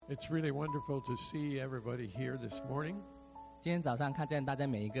It's really wonderful to see everybody here this morning. 今天早上看见大家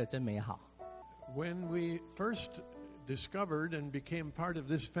每一个真美好。When we first discovered and became part of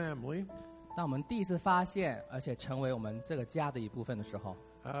this family, 当我们第一次发现，而且成为我们这个家的一部分的时候，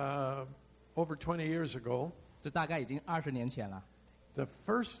 over 20 years ago, 这大概已经20年前了。the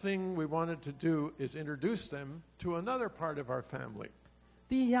first thing we wanted to do is introduce them to another part of our family.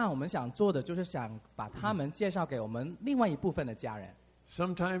 第一样我们想做的就是想把他们介绍给我们另外一部分的家人。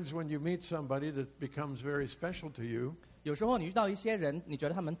Sometimes when you meet somebody that becomes very special to you, 有时候你遇到一些人，你觉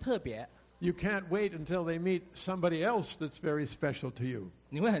得他们特别， you can't wait until they meet somebody else that's very special to you.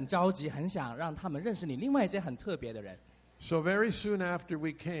 你会很着急，很想让他们认识你另外一些很特别的人。So very soon after we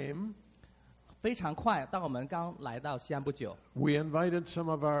came, 非常快，当我们刚来到西安不久， we invited some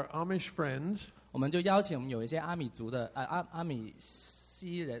of our Amish friends, 我们就邀请我们有一些阿米族的阿米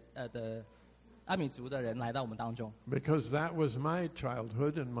西人的阿米族的人来到我们当中， because that was my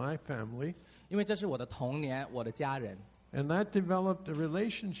childhood and my family. 因为这是我的童年，我的家人。 And that developed a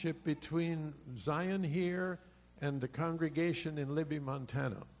relationship between Zion here and the congregation in Libby,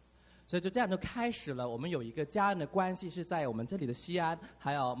 Montana. 所以就这样就开始了，我们有一个家人的关系是在我们这里的西安，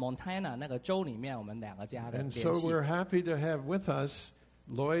还有 Montana 那个州里面，我们两个家的 And 联 so 系。 we're happy to have with us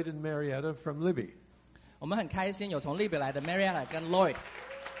Lloyd and Marietta from Libby. 我们很开心有从利比来的 Marietta 跟 Lloyd。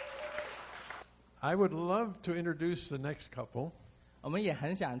 I would love to introduce the next couple, 我们也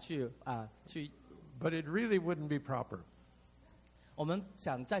很想去but it really wouldn't be proper 我们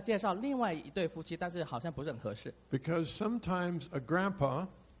想再介绍另外一对夫妻，但是好像不是很合适， because sometimes a grandpa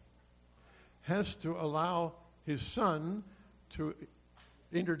has to allow his son to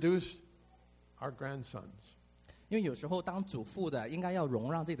introduce our grandsons. 因为有时候当祖父的应该要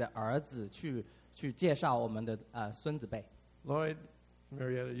容让自己的儿子去介绍我们的孙子辈。 Lloyd,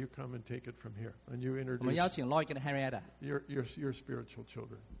 Marietta, you come and take it from here, and you 我们邀 introduce 请 Lloyd 跟 Henrietta， your spiritual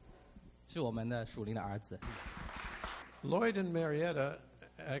children. 是我们的属灵的儿子。 Lloyd and Marietta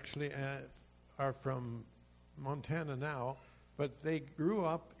actually are from Montana now, but they grew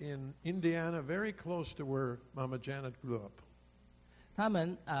up in Indiana, very close to where Mama Janet grew up. 他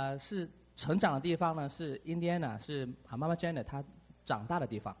们是成长的地方呢是 Indiana， 是妈妈 Janet 她长大的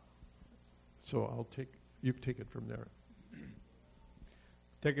地方。 So you take it from there.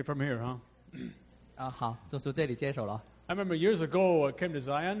 Take it from here, huh? 好，就从这里接手了。 I remember years ago I came to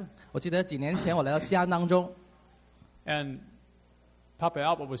Zion, 我记得几年前我来到西安当中， and Papa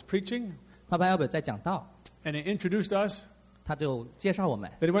Albert was preaching, 爸爸 Albert 在讲道， and he introduced us. 他就介绍我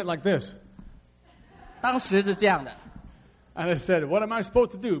们。 Then he went like this, 当时是这样的， and I said, "What am I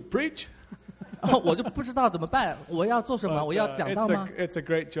supposed to do? Preach?" 然后我就不知道怎么办，我要做什么？ But, 我要讲道吗？ it's a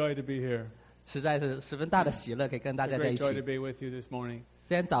great joy to be here. 实在是十分大的喜乐，可以跟大 It's 家 a 在一 great 起。 joy to be with you this morning.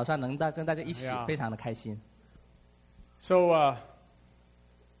 今天早上能跟大家一起 Yeah. 非常的开心。 So,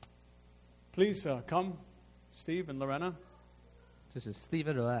 please come, Steve and Lorena. 这是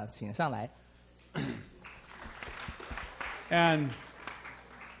Steven 罗啊，请上来。 And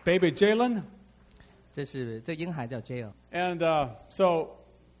baby Jalen. 这婴孩叫 Jalen。 And so,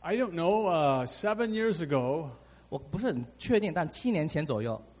 I don't know, 7 years ago, 我不是很确定，但7年前左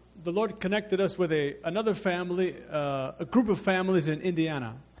右， the Lord connected us with another family, a group of families in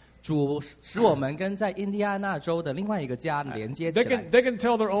Indiana. 主使我们跟在印第安纳州的另外一个家连接起 They 来 can。they can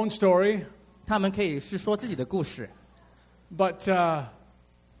tell their own story, 他们可以是说自己的故事。 but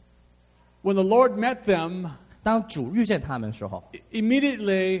when the Lord met them, 当主遇见他们的时候，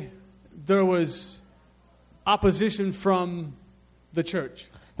 immediately there was opposition from the church.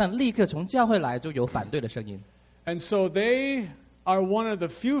 但立刻从教会来就有反对的声音。 And so they are one of the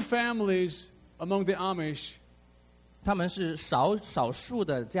few families among the Amish 他们是少数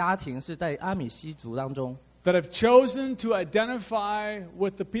的家庭是在阿米西族当中， that have chosen to identify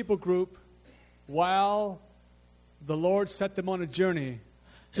with the people group while the Lord set them on a journey.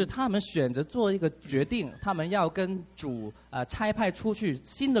 是他们选择做一个决定，他们要跟主差派出去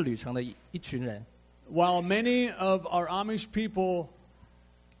新的旅程的一群人。 While many of our Amish people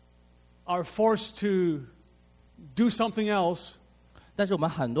are forced to do something else, 但是我们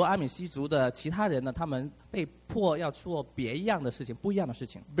很多阿米西族的其他人呢，他们被迫要做别一样的事情，不一样的事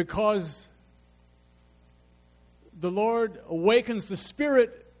情。 because the Lord awakens the Spirit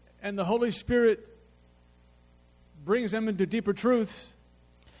and the Holy Spirit brings them into deeper truths.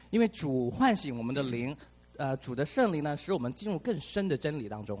 因为主唤醒我们的灵，主的圣灵呢，使我们进入更深的真理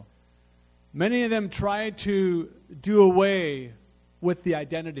当中。 Many of them try to do away with the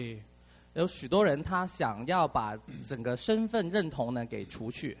identity. 有许多人他想要把整个身份认同呢给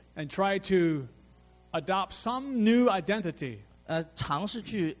除去， And try to adopt some new identity. 尝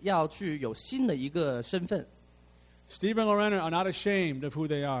试要去有新的一个身份。Steve and Lorena are not ashamed of who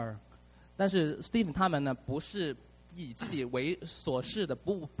they are. 但是 Stephen 他们呢，不是以自己为所事的，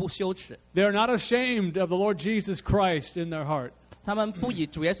不羞耻。They are not ashamed of the Lord Jesus Christ in their heart. 他们不以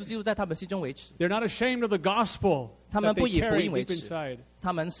主耶稣基督在他们心中为耻， They're not ashamed of the gospel 他 that 们不 they 以福 carry 音为 deep 耻， inside.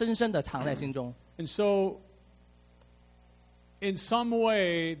 他们深深的藏在心中。 And so, in some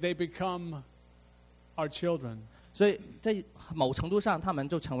way, they become our children. 所以在某程度上，他们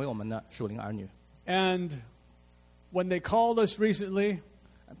就成为我们的属灵儿女。 And when they called us recently,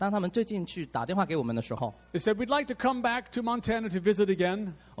 当他们最近去打电话给我们的时候， they said, we'd like to come back to Montana to visit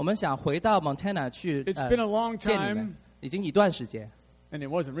again. 我们想回到 Montana 去 It's been a long 见你们 time.，已经一段时间， And it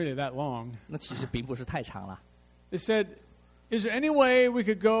wasn't really that long. 那其实并不是太长了。 They said, is there any way we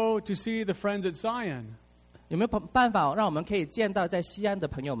could go to see the friends at Zion? 有没有办法让我们可以见到在西安的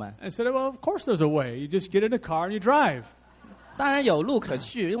朋友们？ I said, well, of course there's a way. You just get in a car and you drive. 当然有路可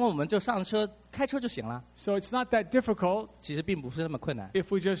去，因为我们就上车开车就行了。 So it's not that difficult 其实并不是那么困难， if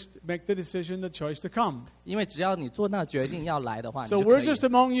we just make the decision, the choice to come. 因为只要你做那决定要来的话，你 So 就可 we're 以 just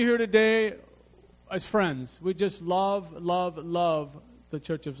among you here today as friends. We just love the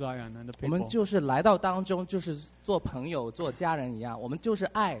Church of Zion and the 我们 people. 就是来到当中，就是做朋友、做家人一样，我们就是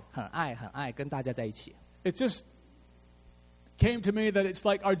爱，很爱，很爱，跟大家在一起。 It just came to me that it's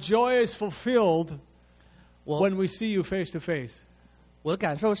like our joy is fulfilled 我 when we see you face to face. 我的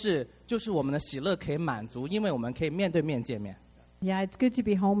感受是，就是我们的喜乐可以满足，因为我们可以面对面见面。 Yeah, it's good to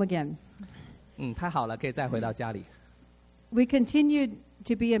be home again. 太好了，可以再回到家里。 We continue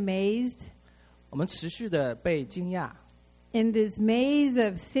to be amazed 我们持续的被惊讶， in this maze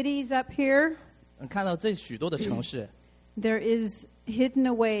of cities up here. 看到这许多的城市， There is hidden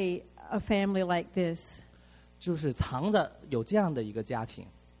away a family like this. 就是藏着有这样的一个家庭。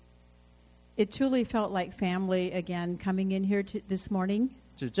 It truly felt like family again coming in here this morning.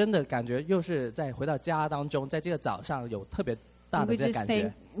 就真的感觉又是在回到家当中，在这个早上有特别大 And 的这个感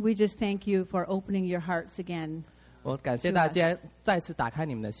觉。 we just thank you for opening your hearts again. 我感谢大家再次打开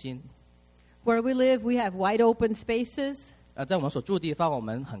你们的心。 Where we live, we have wide open spaces, 在我们所住的地方，我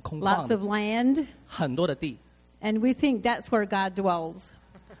们很空旷 lots 的 of land, 很多的地， and we think that's where God dwells.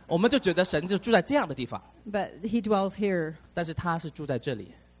 我们就觉得神就住在这样的地方， But He dwells here 但是他是住在这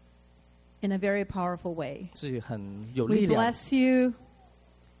里， in a very powerful way. 是很有 We 力量的。 bless you,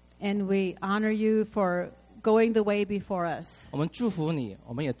 and we honor you for going the way before us, 我们祝福你，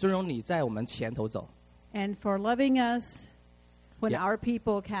我们也尊荣你在我们前头走， and for loving us when Yeah. our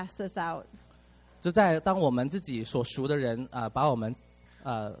people cast us out. 就在当我们自己所属的人把我们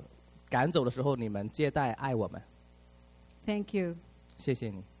赶走的时候，你们接待爱我们， Thank you. 谢谢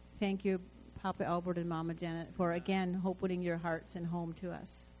你， Thank you, Papa Albert and Mama Janet, for again opening your hearts and home to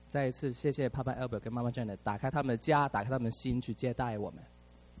us. 再一次谢谢 Papa Albert 跟妈妈 Janet 打开他们的家，打开他们的心去接待我们。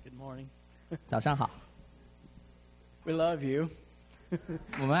 Good morning. 早上好， We love you.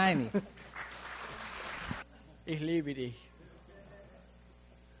 我们爱你， Ich liebe dich.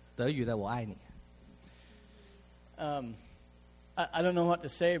 德语的我爱你。 I don't know what to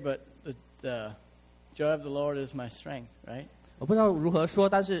say, but the joy of the Lord is my strength, right? 我不知道如何说，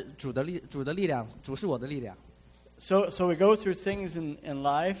但是主的力量，主是我的力量。 So we go through things in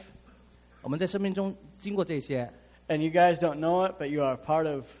life, 我们在生命中经过这些， and you guys don't know it, but you are part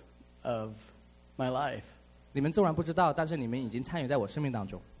of my life. 你们纵然不知道，但是你们已经参与在我生命当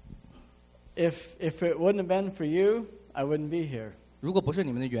中。 If it wouldn't have been for you, I wouldn't be here. 如果不是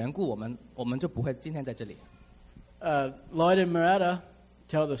你们的缘故，我们就不会今天在这里。 Lloyd and Moretta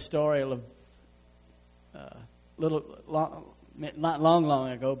tell the story of not long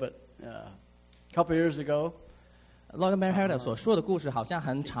ago, but a couple years ago, Lloyd and Mary 所说的故事，好像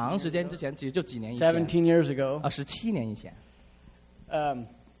很长时间之前，其实就几年以前17 years ago. ，17年以前。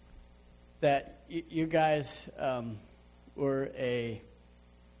 That you guys were a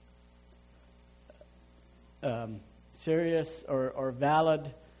serious or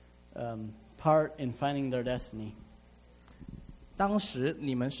valid part in finding their destiny. 当时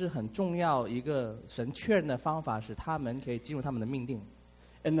你们是很重要一个神确认的方法，使他们可以进入他们的命定，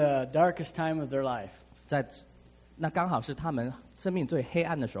 In the darkest time of their life. 那刚好是他们生命最黑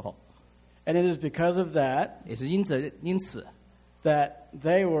暗的时候， And it is because of that 也是因此， that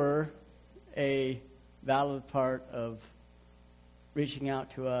they were a valid part of reaching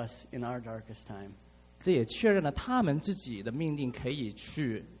out to us in our darkest time. 这也确认了他们自己的命定可以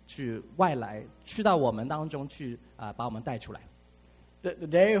去外来，去到我们当中去把我们带出来。 The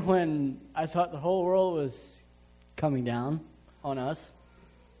day when I thought the whole world was coming down on us,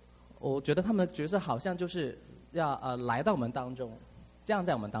 我觉得他们的角色好像就是要来到我们当中，降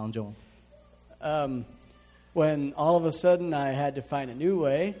在我们当中。 when all of a sudden I had to find a new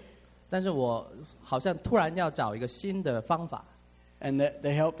way, 但是我好像突然要找一个新的方法， And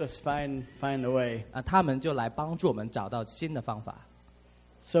they helped us find the way. 他们就来帮助我们找到新的方法。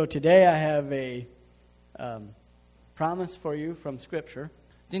 So today I have a promise for you from Scripture.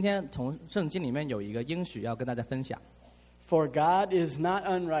 今天从圣经里面有一个应许要跟大家分享， For God is not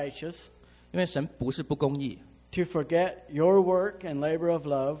unrighteous 因为神不是不公义， to forget your work and labor of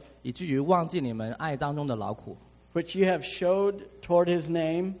love, 以至于忘记你们爱当中的劳苦， which you have showed toward his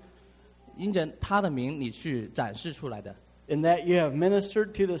name, 因着他的名你去展示出来的， in that you have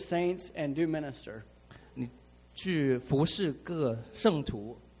ministered to the saints and do minister. 去服侍各圣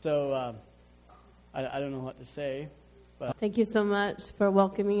徒。 So I don't know what to say. Thank you so much for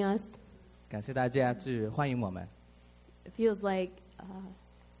welcoming us. 感谢大家去欢迎我们。 It feels like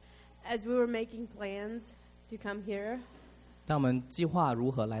as we were making plans to come here, 当我们计划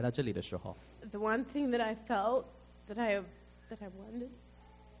如何来到这里的时候， the one thing that I felt that I wanted,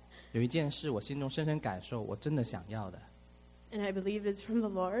 有一件事我心中深深感受，我真的想要的， and I believe it's from the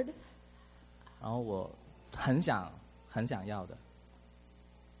Lord, 然后我很想要的。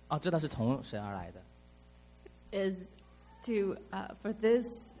知道是从神而来的， is to for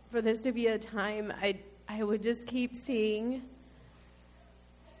this to be a time I would just keep seeing,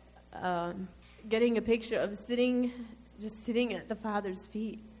 getting a picture of sitting at the Father's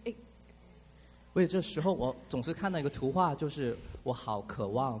feet. 为这时候我总是看到一个图画，就是我好渴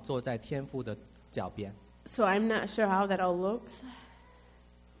望坐在天父的脚边。 So I'm not sure how that all looks,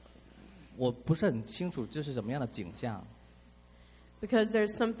 我不是很清楚这是什么样的景象， because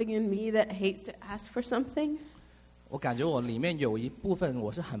there's something in me that hates to ask for something. 我感觉我里面有一部分我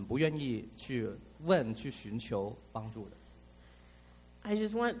是很不愿意去问、去寻求帮助的。 I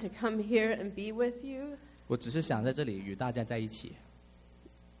just want to come here and be with you, 我只是想在这里与大家在一起，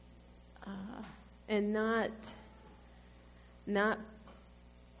 and not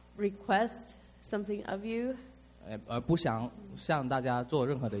request something of you, 而不想向大家做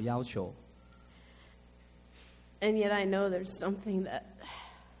任何的要求。 and yet I know there's something that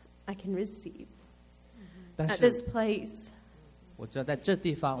I can receive 但 at 是 this place. 我知道在这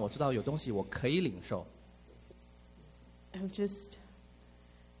地方，我知道有东西我可以领受。 I'm just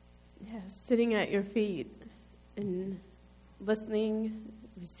sitting at your feet and listening,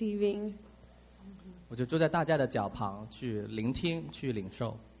 receiving. 我就坐在大家的脚旁去聆听、去领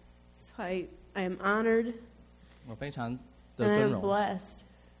受。 So I am honored 我非常的 and 尊 I'm 荣、 blessed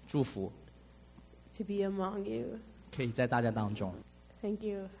祝福， to be among you. 可以在大家当中。 Thank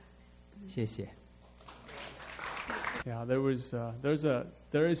you. 谢谢。 Yeah, there is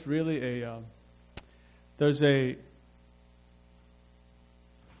really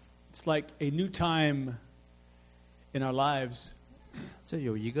it's like a new time in our lives 这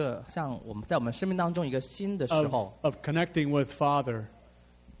有一个像我们在我们生命当中一个新的时候， of connecting with Father.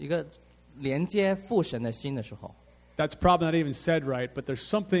 一个连接父神的心的时候。 That's probably not even said right, but there's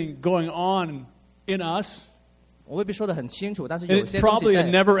something going on in us. 我未必说得很清楚，但是 And 有 it's 些东西 probably a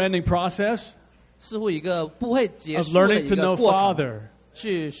在 never-ending process 似乎一个不会结 of 束的 learning 一 to 个 know 过程， Father.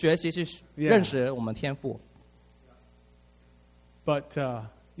 去学习、去 Yeah. 认识我们天父。 But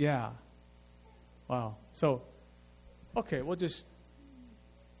yeah, wow. So, okay, we'll just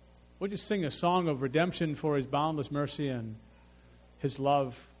sing a song of redemption for His boundless mercy and His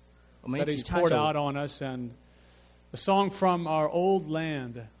love 我们一 that 起 He's 唱一 poured 首 out on us, and a song from our old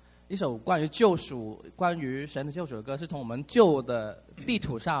land. 一首关于救赎、关于神的救赎的歌，是从我们旧的地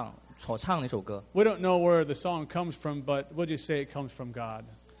图上所唱的一首歌。 We don't know where the song comes from, but we'll just say it comes from God.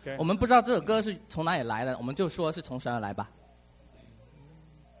 Okay? 我们不知道这首歌是从哪里来的，我们就说是从神而来吧。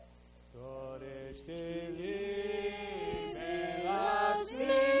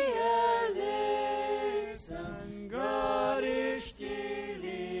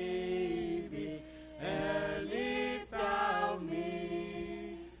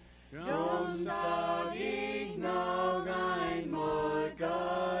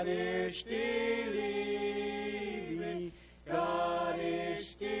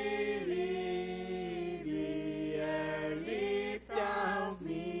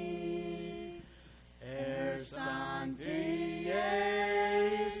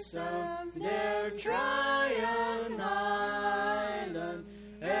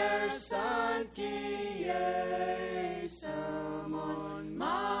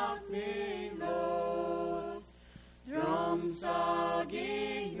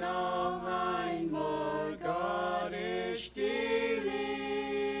 Sagig now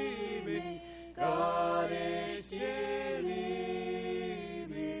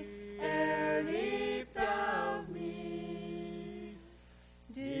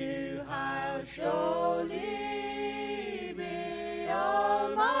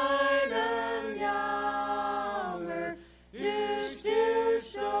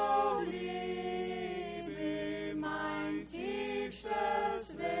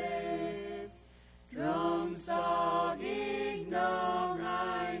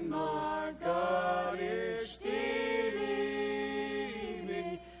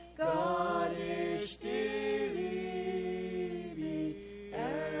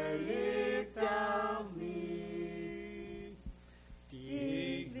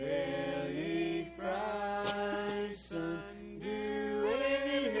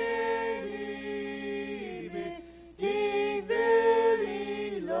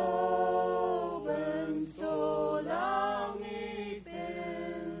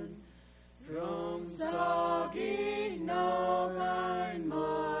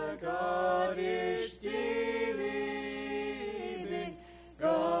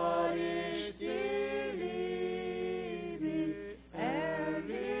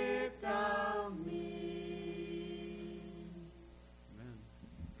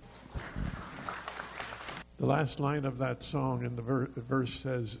The last line of that song in the verse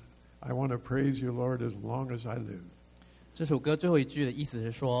says, I want to praise you, Lord, as long as I live. 这首歌最后一句的意思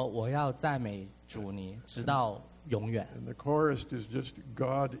是说，我要赞美主你，直到永远。 And the chorus is just,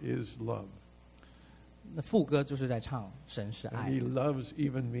 God is love. 那副歌就是在唱神是 And 爱， he loves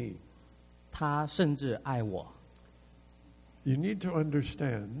even me. 他甚至爱我。 You need to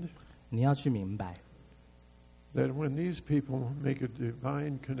understand 你要去明白， that when these people make a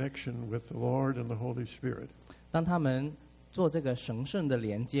divine connection with the Lord and the Holy Spirit, 当他们做这个神圣的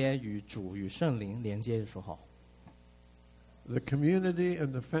连接与主与圣灵连接的时候， the community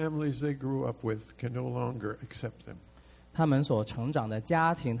and the families they grew up with can no longer accept them. 他们所成长的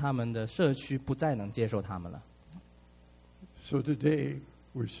家庭、他们的社区不再能接受他们了。 So today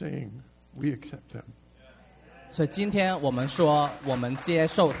we're saying we accept them. 所以今天我们说，我们接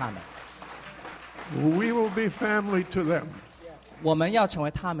受他们， We will be family to them. 我们要成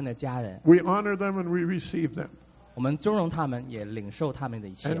为他们的家人， We honor them and we receive them. 我们尊荣他们，也领受他们的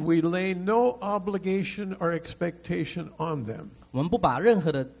一切。 And we lay no obligation or expectation on them. 我们不把任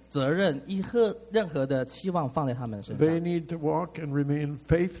何的责任、任何的期望放在他们身 They 上， need to walk and remain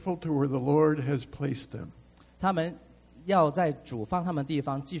faithful to where the Lord has placed them. 他们要在主放他们的地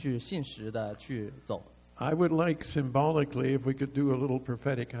方继续信实的去走。 I would like symbolically if we could do a little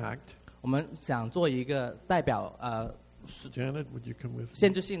prophetic act. 我们想做一个代表Janet, would you come with 限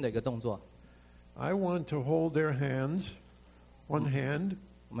me? 制性的一个动作， I want to hold their hands, one hand,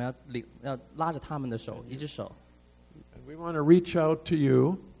 我们要拉着他们的手，一只手， and we want to reach out to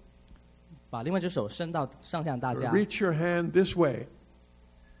you. 把另外一只手伸到上向大家， Reach your hand this way.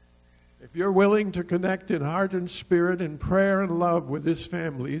 If you're willing to connect in heart and spirit and prayer and love with this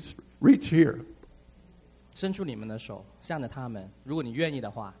families, reach here. 伸出你们的手，向着他们。如果你愿意的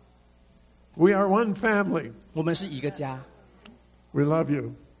话， We are one family. 我们是一个家， We love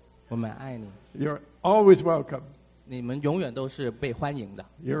you. 我们爱你， You're always welcome. 你们永远都是被欢迎的，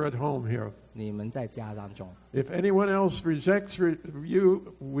 You're at home here. 你们在家当中。 If anyone else rejects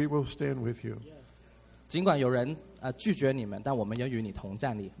you, we will stand with you. 尽管有人拒绝你们，但我们要与你同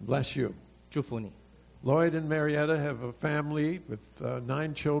站立， Bless you. 祝福你。 Lloyd and Marietta have a family with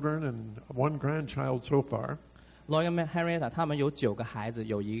 9 children and 1 grandchild so far. Lloyd 跟 Henrietta 他们有9个孩子，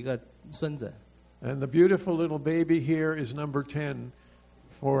有一个孙子。 And the beautiful little baby here is number 10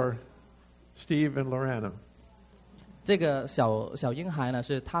 for Steve and Lorana. 这个小婴孩呢，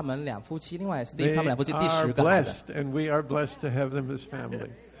是他们两夫妻，另外 Steve They 他们两夫妻第are 10个孩子， blessed, and we are blessed to have them as family.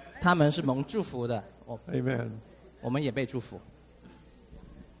 他们是蒙祝福的， Amen. 我们也被祝福。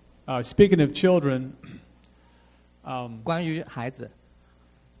 Speaking of children, 关于孩子，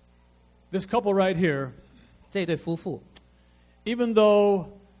 this couple right here, 这对夫妇， even though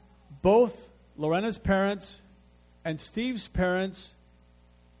both Lorena's parents and Steve's parents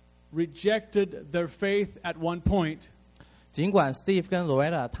rejected their faith at one point, 尽管 Steve 跟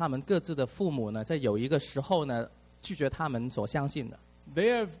Loretta 他们各自的父母呢，在有一个时候呢，拒绝他们所相信的。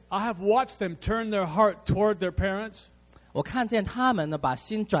 I have watched them turn their heart toward their parents 我看见他们呢，把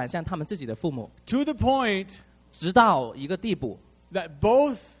心转向他们自己的父母， to the point 直到一个地步， that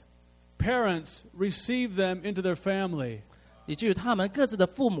both parents received them into their family 以至于他们各自的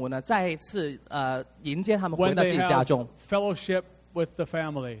父母呢，再一次迎接他们回 when 到自 they 己家 have 中。 fellowship with the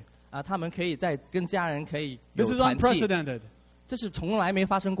family. 他们可以在跟家人可以有 This is 团契， unprecedented. 这是从来没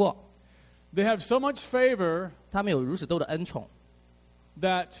发生过。 They have so much favor 他们有如此多的恩宠，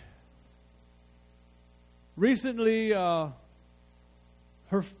 that recently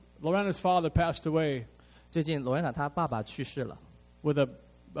Lorena's father passed away 最近罗安娜她爸爸去世了， with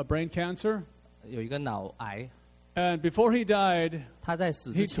a brain cancer. 有一个脑癌。 And before he died, 他在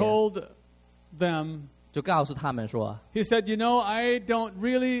死 he 之前 told them, 就告诉他们说， he said, you know, I don't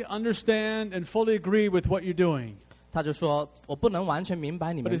really understand and fully agree with what you're doing. 他就说我不能完全明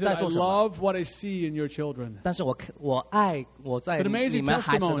白你 But 们 he said, 在 I 做什么， love what I see in your children. 但是我爱我在 It's an amazing 你们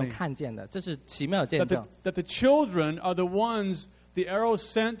孩子中 testimony. 看见的，这是奇妙的见 That 证。 that the children are the ones the arrow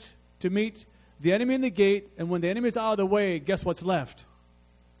sent to meet the enemy in the gate, and when the enemy is out of the way, guess what's left?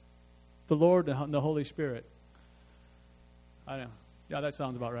 The Lord and the Holy Spirit. I know. Yeah, that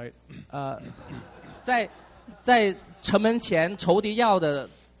sounds about right. 在城门前仇敌要的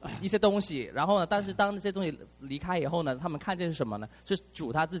一些东西，然后呢，但是当这些东西离开以后呢，他们看见是什么呢？是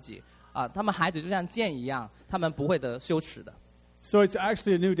主他自己他们孩子就像箭一样，他们不会得羞耻的。 So it's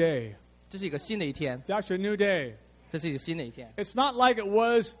actually a new day. 这是一个新的一天， It's actually a new day. 这是一个新的一天。 It's not like it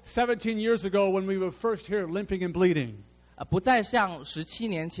was 17 years ago when we were first here limping and bleeding. 不再像17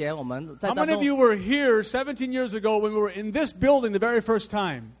年前我们在 How 当 many of 中 you were here 17 years ago when we were in this building the very first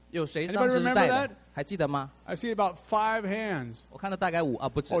time? 有谁当 Anybody 时是 remember 在 that? 的？还记得吗？ I see about 5 hands 我看到大概5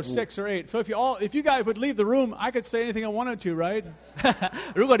不止 or 5。 6 or 8. So if you guys would leave the room, I could say anything I wanted to, right?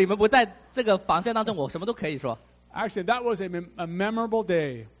 如果你们不在这个房间当中，我什么都可以说。 Actually, that was a memorable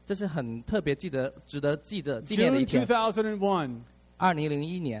day. 这是很特别值得纪念的一 June 天。 2001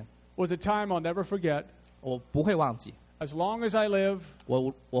 2001年， was a time I'll never forget. 我不会忘记， As long as I live,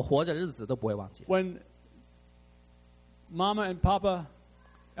 我活着日子都不会忘记。 when Mama and Papa,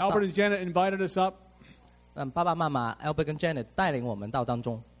 Albert and Janet invited us up, 爸爸妈妈 Albert 跟 Janet 带领我们到当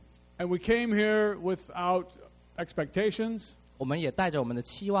中， and we came here without expectations. 我们也带着我们的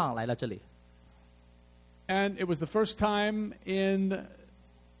期望来到这里。 And it was the first time in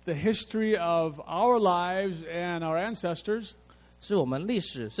the history of our lives and our ancestors 是我们历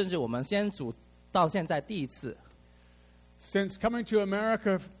史，甚至我们先祖到现在第一次， since coming to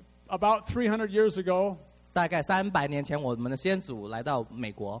America about 300 years ago 大概300年前，我们的先祖来到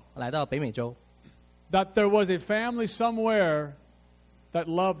美国，来到北美洲， that there was a family somewhere that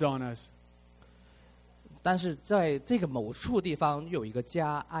loved on us. 但是在这个某处地方有一个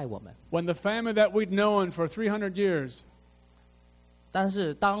家爱我们。 When the family that we'd known for 300 years 但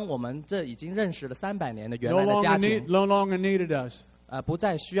是当我们这已经认识了300年的原 no 来的家 longer, 庭， no longer needed us, 不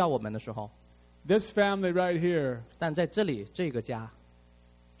再需要我们的时候， this family right here 但在这里这个家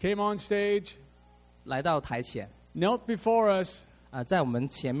came on stage, 来到台前， knelt before us, 在我们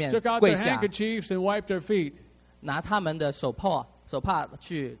前面 took out 跪 their 下， handkerchiefs and wiped their feet. 拿他们的手帕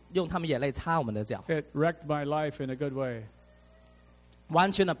去用他们眼泪擦我们的脚， It wrecked my life in a good way.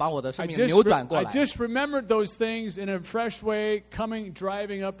 完全的把我的生 I 命 just, 扭转过 I 来。 just remembered those things in a fresh way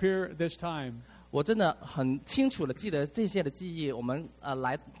driving up here this time. 我真的很清楚的记得这些的记忆。我们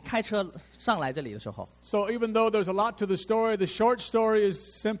来开车上来这里的时候， So even though there's a lot to the short story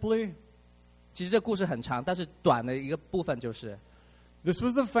is simply 其实这故事很长，但是短的一个部分就是， this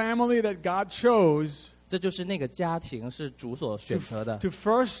was the family that God chose 这就是那个家庭是主所选择的， to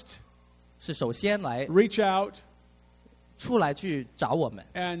first 是首先来 reach out 出来去找我们，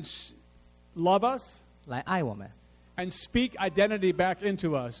 and love us 来爱我们， and speak identity back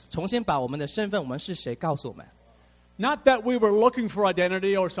into us. 重新把我们的身份，我们是谁告诉我们， Not that we were looking for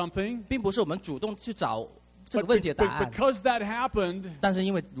identity or something, 并不是我们主动去找这个 but 问题的答案， because that happened, 但是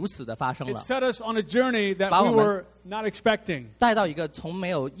因为如此的发生 it 了， set us on a journey that 把 we 我们 were not expecting. 带到一个从没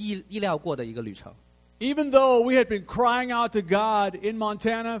有意料过的一个旅程。 Even though we had been crying out to God in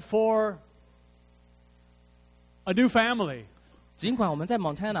Montana for a new family, 尽管我们在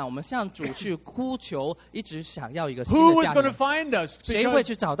Montana， 我们向主去哭求，一直想要一个新 who 的 was 家 going to 庭， find us? 谁会 Because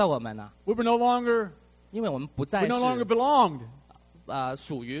去找到我们呢？ we were no longer 因为我们不再 we no longer 是 belonged.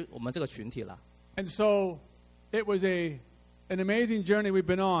 属于我们这个群体了。 And so it was an amazing journey we've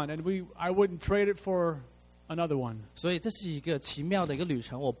been on, and I wouldn't trade it for another one. 所以这是一个奇妙的一个旅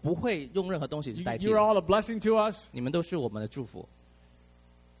程，我不会用任何东西去代替 You're。all a blessing to us, 你们都是我们的祝福。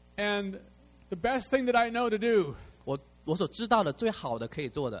 and the best thing that I know to do 我所知道的最好的可以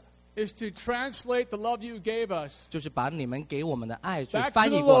做的， is to translate the love you gave us 就是把你们给我们的爱去 back 翻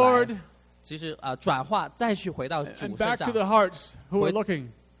to 译 the 过 Lord 来，其实转化，再去回到 and 主身 back to 上， the hearts who are Wait. looking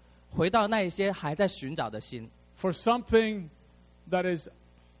回到那一些还在寻找的心， for something that is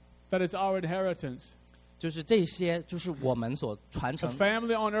our inheritance, 就是这些，就是我们所传 a 承，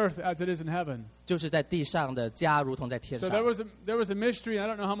 family on earth as it is in heaven. 就是在地上的家，如同在天 So 上 there。was a mystery. I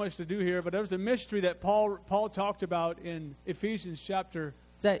don't know how much to do here, but there was a mystery that Paul talked about in Ephesians chapter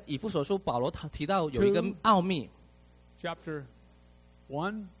在以弗所书，保罗提到有一个 Two 奥秘，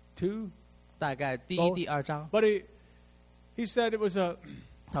 1, 2. 大概第一、 Both. 第2章， But he said it was a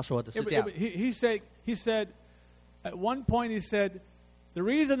他说的是这样。 he said at one point he said the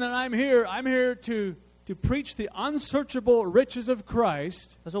reason that I'm here to preach the unsearchable riches of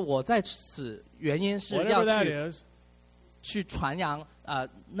Christ, 他说我在此原因是 whatever 要 that is, 去传扬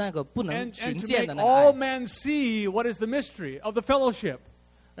那个不能 and 寻 to 见 make 的那 all 个爱， men see what is the mystery of the fellowship.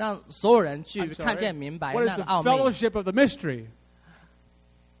 让所有人去 I'm sorry. 看见明白 What 那 is 个 the 奥秘。 fellowship of the mystery?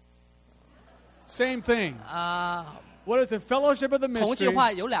 Same thing. What is the fellowship of the 同句 mystery?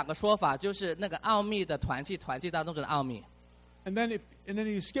 话有2个说法，就是那个奥秘的团契当中的奥秘。 And then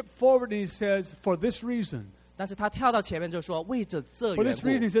he skipped forward and he says, for this reason. 但是他跳到前面就说，为着这 For 缘 this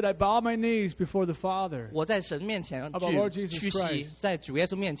reason, he 故， said, I bow my knees before the Father, 我在神面前 Of our Lord 去 Jesus 屈膝， Christ. 在主耶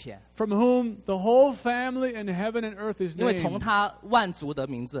稣面前， from whom the whole family in heaven and earth is 因为从 named. 他万族的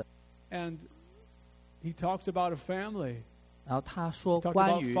名字。 And he talks about a family. 然后他说 He talks 关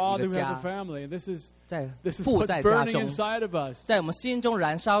about 于一 Father 个 who has a 家， family. And this is 在父 what's 在家 burning 中， inside of us. 在我们心中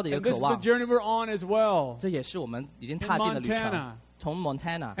燃烧的一 And 个 this 渴 is the 望， journey we're on as well. 这也是我们已经 In 踏进的旅程。 Montana 从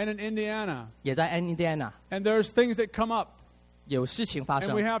Montana and in Indiana. 也在 Indiana， And there's things that come up. 有事情发 and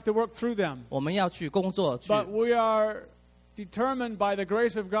生 we，have to work through them. 我们要去工作去， But we are determined by the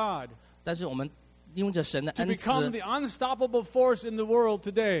grace of God 但是我们因着神的 to 恩 become 慈， the unstoppable force in the world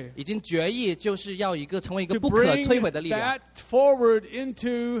today. 已经决意就是要成为一个 To 不可 bring 摧毁的力量， that forward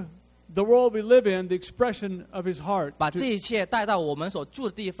into the world we live in, the expression of His heart. 把这一切带到我们所住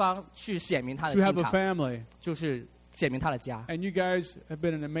的地方去显明他的 To 心 have a 肠， family. 就是显明他的家。 And you guys have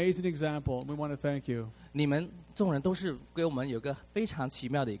been an amazing example. We want to thank you. 你们众人都是给我们有个非常奇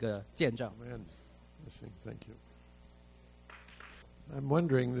妙的一个见证。 Man, listening, thank you. I'm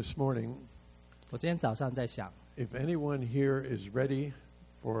wondering this morning 我今天早上在想， if anyone here is ready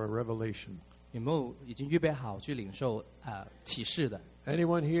for a revelation. 有没有已经预备好去领受启示的？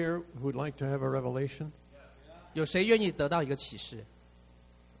 Anyone here who would like to have a revelation? 有谁愿意得到一个启示？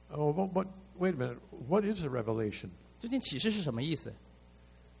 Oh, wait a minute. What is a revelation? 究竟启示是什么意思？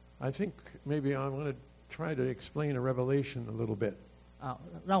 I think maybe I want to try to explain a revelation a little bit.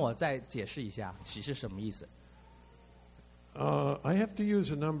 让我再解释一下启示什么意思。 I have to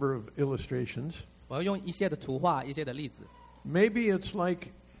use a number of illustrations. 我要用一些的图画，一些的例子。 Maybe it's like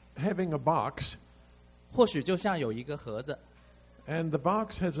having a box, 或许就像有一个盒子， and the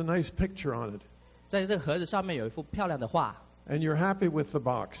box has a nice picture on it, 在这个盒子上面有一幅漂亮的画， and you're happy with the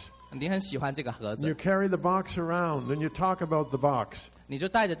box. 你很喜欢这个盒 And you 子， carry the box around, and you talk about the box. 你就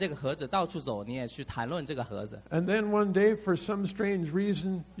带着这个盒子到处走，你也去谈论这个盒子。 And then one day, for some strange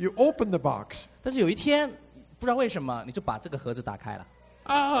reason, you open the box. 但是有一天，不知道为什么，你就把这个盒子打开了，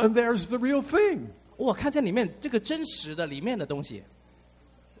 And there's the real thing. 我看见里面这个真实的里面的东西，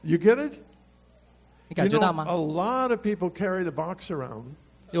 You get it? 你感觉到吗？ a lot of people carry the box around,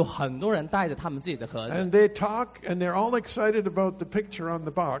 有很多人带着他们自己的盒子 and they talk, and they're all excited about the picture on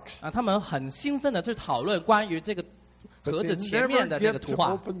the box. 他们很兴奋的去讨论关于这个 But 盒 they 子前 never 面的那个 get 图 to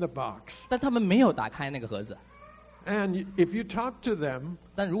画， open the box. 但他们没有打开那个盒子。 And if you talk to them,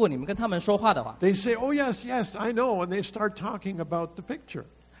 但如果你们跟他们说话的话， they say, "Oh yes, yes, I know," and they start talking about the picture.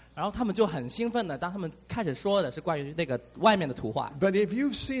 然后他们就很兴奋的，当他们开始说的是关于那个外面的图画。 But if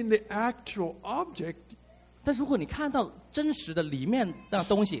you've seen the actual object, 但如果你看到真实的里面的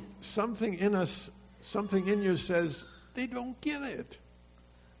东西， something in us, something in you says they don't get it.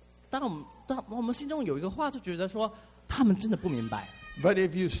 当我们心中有一个话，就觉得说他们真的不明白。 But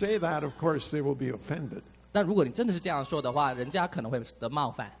if you say that, of course, they will be offended. 但如果你真的是这样说的话，人家可能会得冒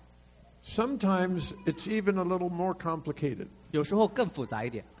犯。 Sometimes it's even a little more complicated. 有时候更复杂一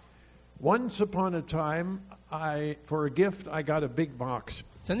点。 Once upon a time, for a gift, I got a big box.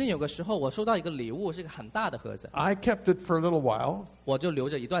 曾经有个时候，我收到一个礼物，是一个很大的盒子， I kept it for a little while, 我就留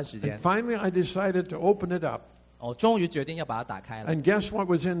着一段时 and 间。 finally I decided to open it up. 我终于决定要把它打开了。 And guess what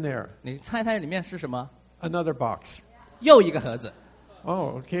was in there? 你猜猜里面是什么？ Another box. 又一个盒子。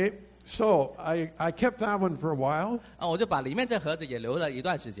 Oh, okay. So I kept that one for a while, 我就把里面这盒子也留了一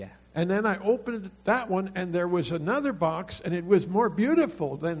段时间。 and then I opened that one, and there was another box, and it was more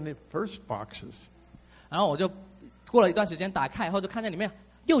beautiful than the first boxes. 然后我就过了一段时间，打开以后就看见里面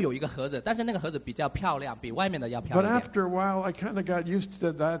又有一个盒子，但是那个盒子比较漂亮，比外面的要漂 But 亮一点。 after a while, I kind of got used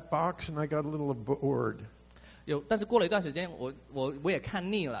to that box, and I got a little bored. 但是过了一段时间，我也看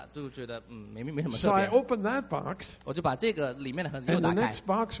腻了，就觉得没什么 So 特 I 别。 opened that box, 我就把这个里面的盒子又 and the 打开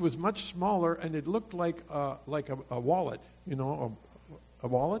next，box was much smaller, and it looked like a wallet, you know, a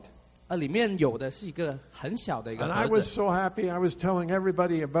wallet. 里面有的是一个很小的一个 And I 盒 was 子， so happy. I was telling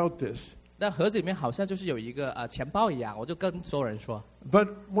everybody about this. 那盒子里面好像就是有一个钱包一样，我就跟所有人说。 But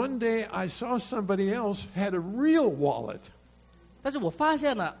one day I saw somebody else had a real wallet. 但是我发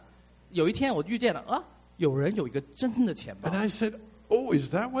现了，有一天我遇见了有人有一个真的钱包 And。I said, "Oh,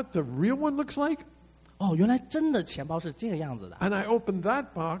 is that what the real one looks like?" 原来真的钱包是这个样子的。 And I opened that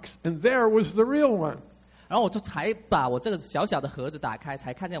box, and there was the real one. 然后我就才把我这个小小的盒子打开，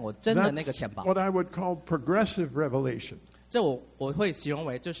才看见我真的那个 That's 钱包。 what I would call progressive revelation. 这我会形容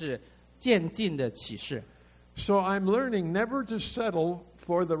为就是渐进的启示。 So I'm learning never to settle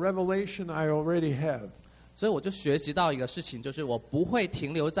for the revelation I already have. 所以我就学习到一个事情，就是我不会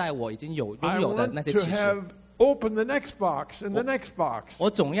停留在我已经拥 I 有的 want 那些 to 启示， have open the next box and the next box. 我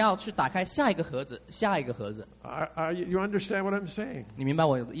总要去打开下一个盒子，下一个盒子。 You understand what I'm saying? 你明白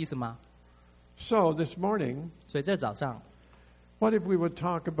我的意思吗？ So this morning, 所以这早上， what if we would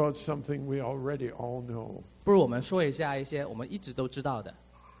talk about something we already all know? 不如我们说一下一些我们一直都知道的，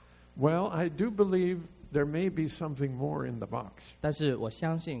 Well, I do believe there may be something more in the box. 但是我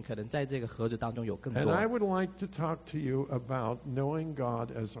相信可能在这个盒子当中有更 And I 多。 would like to talk to you about knowing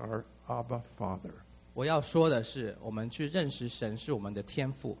God as our Abba Father. 我要说的是，我们去认识神是我们的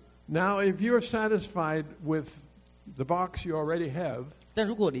天父。 Now, if you're satisfied with the box you already have, 但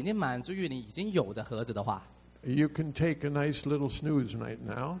如果你满足于你已经有的盒子的话， you can take a nice little snooze right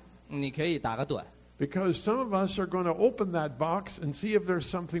now. 你可以打个盹， Because some of us are going to open that box and see if there's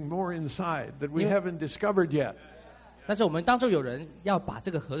something more inside that we haven't discovered yet. 但是我们当中有人要把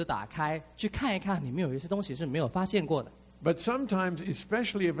这个盒子打开，去看一看里面有一些东西是没有发现过的。 But sometimes,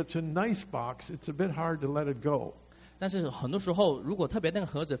 especially if it's a nice box, it's a bit hard to let it go. 但是很多时候，如果特别那个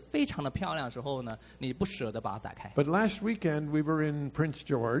盒子非常的漂亮的时候呢，你不舍得把它打开。 But last weekend we were in Prince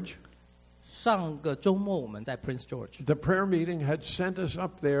George. 上个周末我们在 Prince George， The prayer meeting had sent us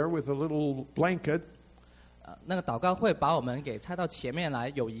up there with a little blanket 那个祷告会把我们给拆到前面来，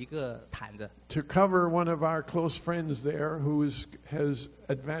有一个毯子， to cover one of our close friends there who has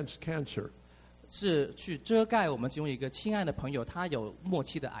advanced cancer. 是去遮盖我们其中一个亲爱的朋友，他有末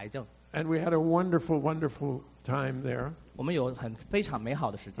期的癌症。 And we had a wonderful, wonderful time there. 我们有非常美好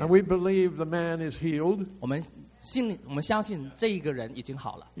的时间 And，we believe the man is healed, 我们相信这一个人已经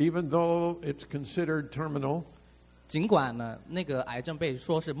好了， even though it's considered terminal. 尽管呢那个癌症被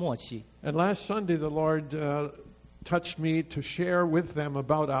说是末期。 And last Sunday, the Lord touched me to share with them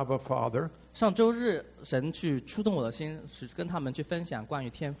about Abba Father. 上周日，神去触动我的心，是跟他们去分享关于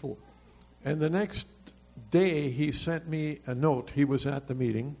天父。 And the next day, he sent me a note. He was at the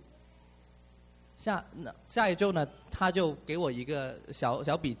meeting. 下一周呢，他就给我一个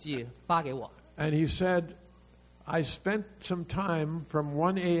小笔记发给我。 And he said, I spent some time from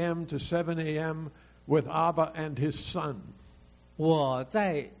 1 a.m. to 7 a.m. with Abba and his son. 我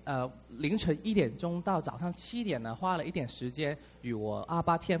在凌晨1点钟到早上7点呢，花了一点时间与我阿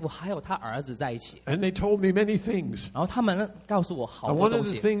爸天父还有他儿子在一起。 And they told me many things. 然后他们告诉我好 And 多 one 东 of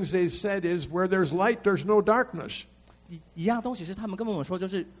the 西。 things they said is, where there's light, there's no darkness. 一样东西是他们跟我们说，就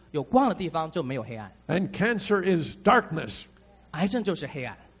是有光的地方就没有黑暗， And cancer is darkness. 癌症就是黑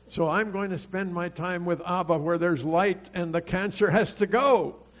暗。 So I'm going to spend my time with Abba where there's light and the cancer has to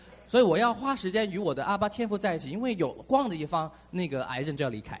go. 所以我要花时间与我的阿爸天父在一起，因为有光的地方，那个癌症就要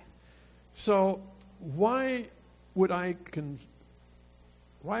离开。 So why am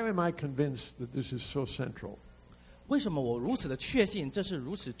I convinced that this is so central? 为什么我如此的确信这是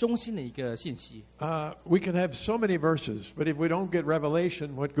如此中心的一个信息？ We can have so many verses, but if we don't get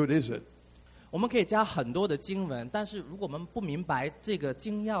revelation, what good is it? 我们可以加很多的经文，但是如果我们不明白这个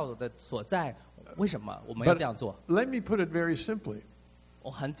精要的所在，为什么我们要这样做？ Let me put it very simply. 我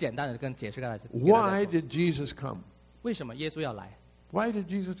很简单的跟解释给大家。 Why did Jesus come? 为什么耶稣要来？ Why did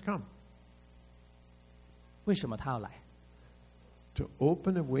Jesus come? 为什么他要来？ To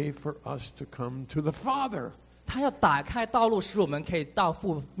open a way for us to come to the Father. 他要打开道路，使我们可以到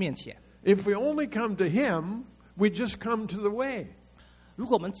父面前。 If we only come to Him, we just come to the way. 如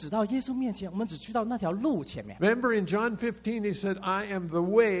果我们只到耶稣面前，我们只去到那条路前面。 Remember in John 15, He said, I am the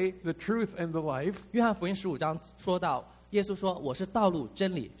way, the truth, and the life. 约翰福音15章说到，耶稣说：“我是道路、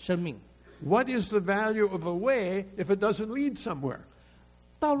真理、生命。” What is the value of a way if it doesn't lead somewhere?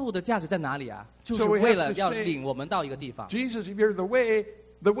 道路的价值在哪里啊？就是 So we have 为了 to 要 say- 领我们到一个地方。 Jesus, if you're the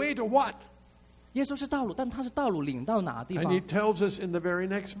way to what? 耶稣是道路，但他是道路领到哪个地 And 方 He？tells us in the very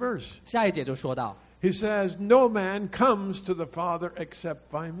next verse. 下一节就说到， He says, No man comes to the Father except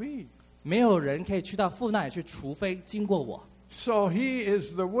by me. 没有人可以去到父那里去，除非经过我。 So He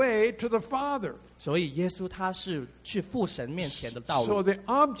is the way to the Father. 所以耶稣他是去父神面前的道 So 路。 the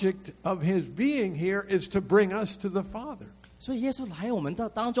object of His being here is to bring us to the Father. 所以耶稣来我们的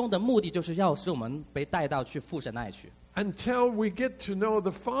当中的目的，就是要使我们被带到去父神那里去。 Until we get to know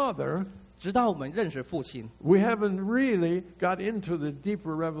the Father, 直到我们认识父亲， we haven't really got into the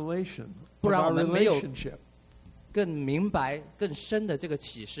deeper revelation of our 不然我们没有 relationship. 更明白更深的这个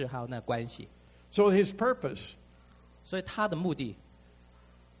启示，还有那关系。 So His purpose. 所以他的目的，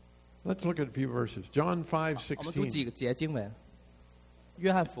 Let's look at a few verses. John 我们读 5:16. 几个节经文。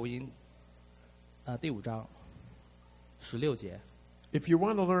约翰福音，第5章16节。 If you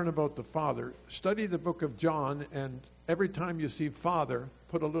want to learn about the Father, study the book of John, and every time you see Father,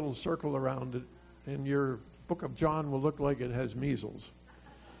 put a little circle around it, and your book of John will look like it has measles.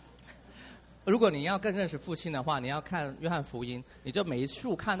 如果你要更认识父亲的话，你要看约翰福音，你就每一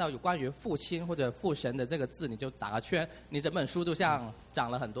处看到有关于父亲或者父神的这个字，你就打个圈，你整本书就像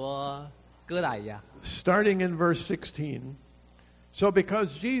长了很多疙瘩一样。 Starting in verse 16. So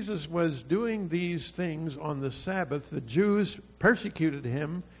because Jesus was doing these things on the Sabbath, the Jews persecuted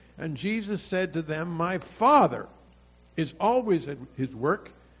Him, and Jesus said to them, My Father is always at His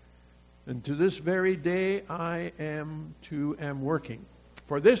work, and to this very day I am working.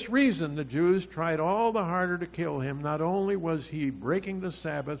 For this reason the Jews tried all the harder to kill Him. Not only was He breaking the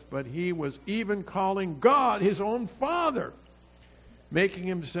Sabbath, but He was even calling God His own Father, making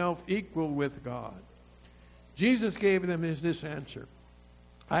Himself equal with God. Jesus gave them this answer.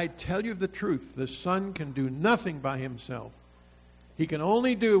 I tell you the truth, the Son can do nothing by himself. He can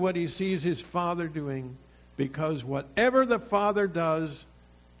only do what he sees his Father doing, because whatever the Father does,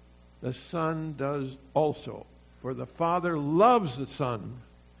 the Son does also. For the Father loves the Son,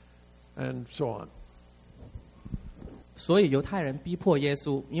 and so on. 所以犹太人逼迫耶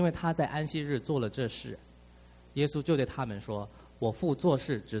稣，因为他在安息日做了这事。耶稣就对他们说：“我父做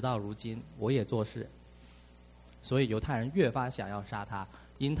事直到如今，我也做事。”所以犹太人越发想要杀他，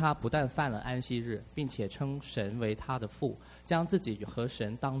因他不但犯了安息日，并且称神为他的父，将自己和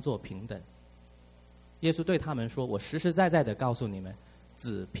神当作平等。耶稣对他们说：“我实实在在的告诉你们，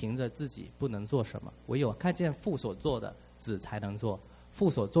子凭着自己不能做什么，唯有看见父所做的，子才能做。父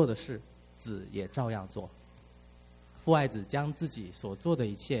所做的事，子也照样做。父爱子将自己所做的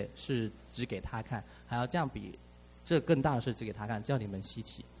一切是指给他看，还要这样比这更大的事指给他看，叫你们稀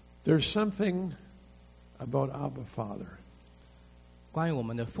奇。” There's something about Abba Father. 关于我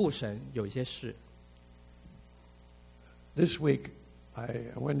们的父神有一些事。This week,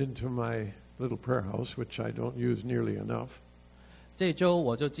 I went into my little prayer house, which I don't use nearly enough. 这一周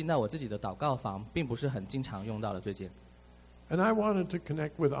我就进到我自己的祷告房，并不是很经常用到的最近。And I wanted to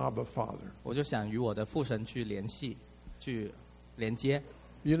connect with Abba Father. 我就想与我的父神去联系，去连接。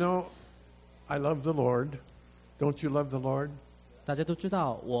You know, I love the Lord. Don't you love the Lord? 大家都知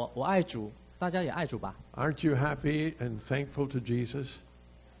道我爱主，大家也爱主吧？ Aren't you happy and thankful to Jesus?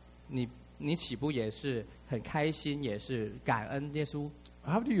 你岂不也是很开心，也是感恩耶稣？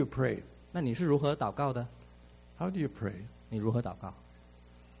 How do you pray? 那你是如何祷告的？ How do you pray? 你如何祷告？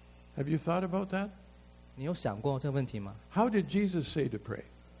 Have you thought about that? 你有想过这个问题吗？ How did Jesus say to pray?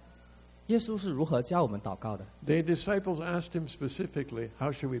 耶稣是如何教我们祷告的？ The disciples asked him specifically,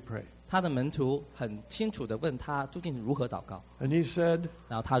 how should we pray? 他的门徒很清楚地问他究竟如何祷告， And he said,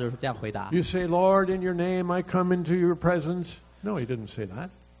 然后他就这样回答。 you say, Lord, in your name I come into your presence. No, he didn't say that.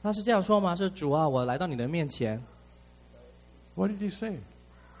 他是这样说吗？是主啊，我来到你的面前。 What did he say?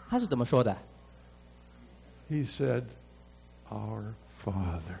 他是怎么说的？ He said, our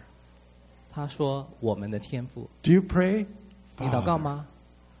Father. 他说我们的天父。 Do you pray? 你祷告 Father. 吗？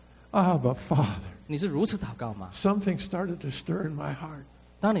 Abba, Father. 你是如此祷告吗？ Something started to stir in my heart.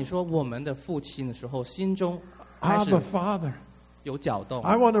 当你说我们的父亲的时候，心中开始 Abba, Father. 有搅动。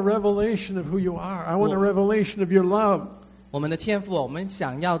 I want a revelation of who you are. I want a revelation of your love. 我们的天父，我们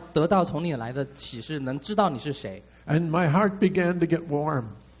想要得到从你来的启示，能知道你是谁。 And my heart began to get warm.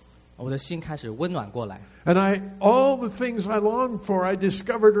 我的心开始温暖过来。 And all the things I longed for, I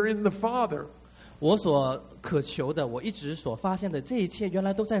discovered are in the Father. 我所渴求的，我一直所发现的这一切，原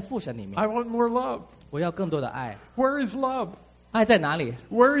来都在父神里面。 I want more love. 我要更多的爱。 Where is love? 爱在哪里？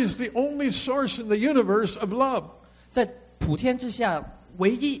 Where is the only source in the universe of love? 在普天之下，唯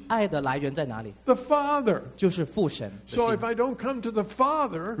一爱的来源在哪里？ The Father. 就是父神的 So 心 if I don't come to the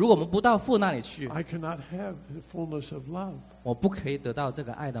Father, 如果我们不到父那里去， I cannot have the fullness of love. 我不可以得到这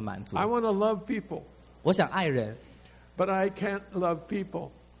个爱的满足 I。want to love people, 我想爱人， but I can't love people.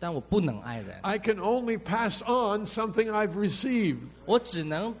 但我不能爱人。 I can only pass on something I've received. 我只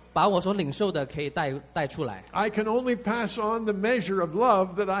能把我所领受的可以带出来。 I can only pass on the measure of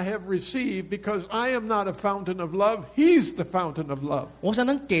love that I have received because I am not a fountain of love. He's the fountain of love. 我想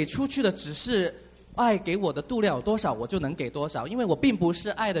能给出去的只是爱给我的度量有多少，我就能给多少，因为我并不是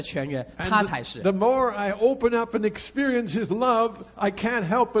爱的泉源， And 他才是。 the more I open up and experience His love, I can't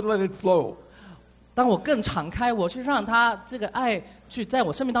help but let it flow. 当我更敞开，我去让他这个爱去在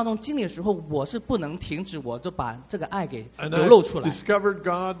我生命当中经历的时候，我是不能停止，我就把这个爱给 And 流露出 I've 来。 discovered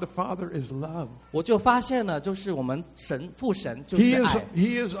God the Father is love. 我就发现了，就是我们父神就 He 是 is, 爱，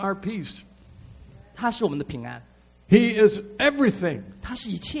 he is our peace. 他是我们的平安， He is everything. 他是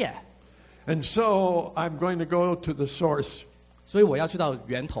一切。 And so I'm going to go to the source. 所以我要去到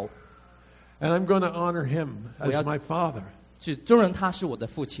源头， And I'm going to honor Him as Well, my Father. 去尊荣他是我的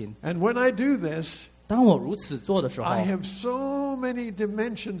父亲。 And when I do this, 当我如此做的时候， I have so many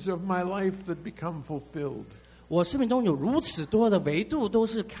dimensions of my life that become fulfilled. 我生命中有如此多的维度都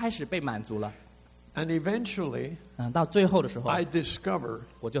是开始被满足了。 And eventually, 到最后的时候， I discover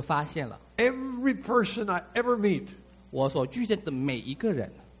我就发现了， every person I ever meet 我所遇见的每一个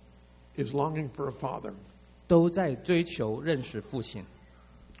人 is longing for a father. 都在追求认识父亲。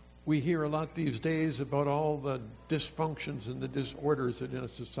 We hear a lot these days about all the dysfunctions and the disorders in a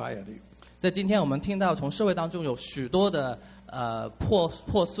society. 在今天我们听到从社会当中有许多的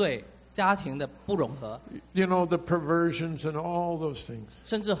破碎家庭的不融合， You know, the perversions and all those things.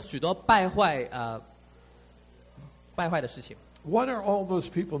 甚至许多败坏的事情。 What are all those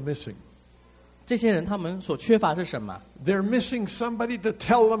people missing? 这些人他们所缺乏是什么？ They're missing somebody to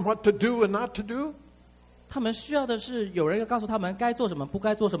tell them what to do and not to do. 他们需要的是有人要告诉他们该做什么，不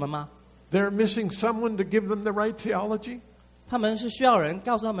该做什么吗？ They're missing someone to give them the right theology. 他们是需要人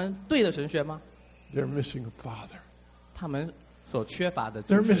告诉他们对的神学吗？ They're missing a father. 他们所缺乏的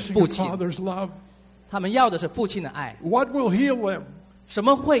They're 就是 missing 父 a 亲， father's love. 他们要的是父亲的爱。 What will heal them? 什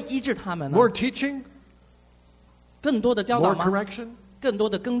么会医治他们呢？ More teaching? 更多的教导 More 吗？ correction? 更多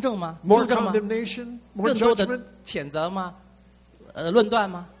的更正吗？ More 纠正吗？ condemnation? More 更多的 judgment? 谴责吗？论断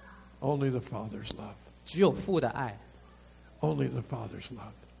吗？ Only the father's love. 只有父的爱， Only the father's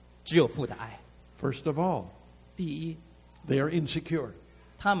love. 只有父的爱。 First of all, 第一， they are insecure.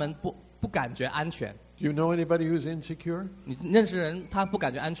 他们不感觉安全。 Do you know anybody who's insecure? 你认识人，他不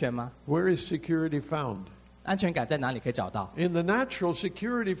感觉安全吗？ Where is security found? 安全感在哪里可以找到？ In the natural,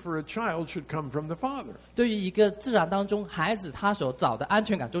 security for a child should come from the father. 对于一个自然当中，孩子他所找的安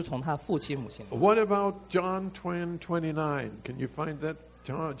全感，就是从他父亲母亲。 What about John 10:29? Can you find that?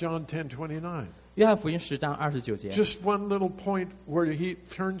 John 10:29. 约翰福音10章29节， Just one little point where he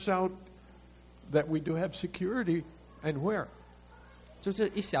turns out that we do have security, and where? 就这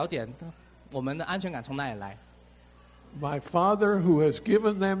一小点，我们的安全感从哪里来？ My Father who has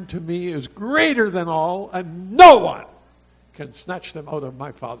given them to me is greater than all, and no one can snatch them out of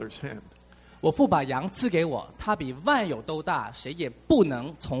my Father's hand. 我父把羊赐给我，他比万有都大，谁也不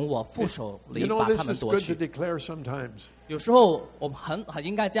能从我父手 You 里 know, 把 this 他们 is 夺 good to 去。 declare sometimes 有时候我们很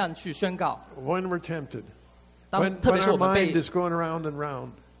应该这样去宣告， when we're tempted. 特别 When 是 our 我们 mind 被 is going around and round.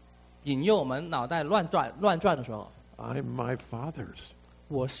 引诱，我们脑袋乱转的时候， I'm my Father's,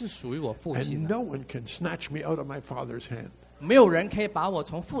 我是属于我父 and 亲的， no one can snatch me out of my Father's hand. 没有人可以把我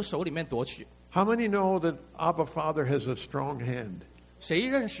从父手里面夺取。 How many know that Abba Father has a strong hand? 谁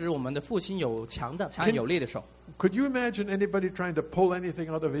认识我们的父亲有强而有力的手？ Could you imagine anybody trying to pull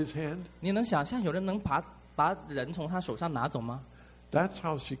anything out of his hand? 你能想象有人能把人从他手上拿走吗？ That's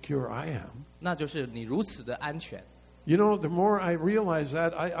how secure I am. 那就是你如此的安全。 You know, the more I realize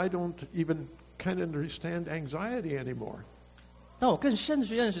that, I don't even kind of understand anxiety anymore. 当我更深的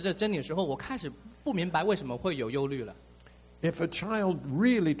去认识这真理的时候，我开始不明白为什么会有忧虑了。 If a child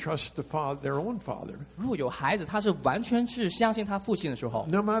really trusts their own father, 如果有孩子他是完全去相信他父亲的时候，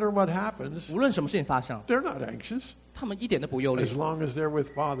 no matter what happens, 无论什么事情发生， they're not anxious 他们一点都不忧虑 as。long as they're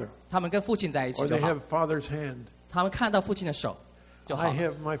with father 他们跟父亲在一起 or 就 they 好 have，father's hand. 他们看到父亲的手就 I 好。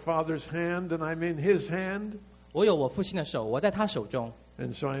 have my father's hand and I'm in his hand, 我有我父亲的手，我在他手中，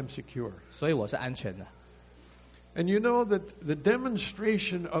 and so I'm secure. 所以我是安全的。 And you know that the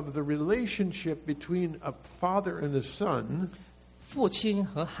demonstration of the relationship between a father and a son 父亲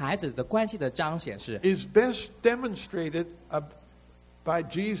和孩子的关系的彰显是， is best demonstrated by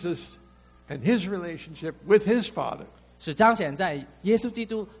Jesus and his relationship with his father. 是彰显在耶稣基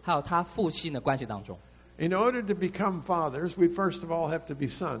督还有他父亲的关系当中。 In order to become fathers, we first of all have to be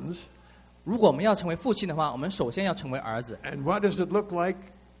sons. 如果我们要成为父亲的话，我们首先要成为儿子。 And what does it look like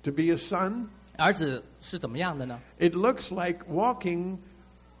to be a son? 儿子是怎么样的呢？ It looks like walking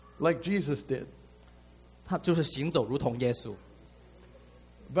like Jesus did. 他就是行走如同耶稣。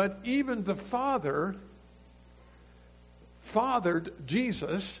 But even the Father fathered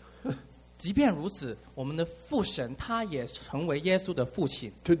Jesus 即便如此，我们的父神他也成为耶稣的父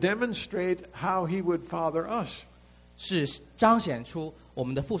亲， to demonstrate how he would father us. 是彰显出我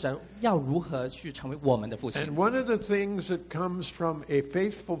们的父神要如何去成为我们的父 And 亲。 one of the things that comes from a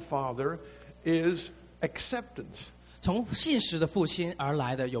faithful father is acceptance. 从信实的父亲而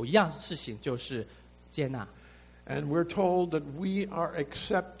来的有一样事情就是接纳。 And we're told that we are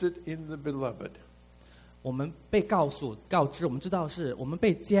accepted in the beloved. 我们被告知，我们知道是我们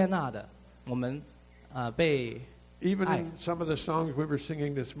被接纳的，我们被 Even Aye. in some of the songs we were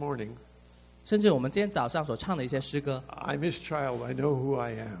singing this morning, 甚至我们今天早上所唱的一些诗歌， I'm his child, I know who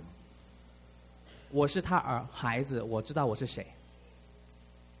I am. 我是他孩子，我知道我是谁。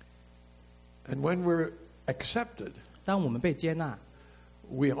 And when we're accepted, 当我们被接纳，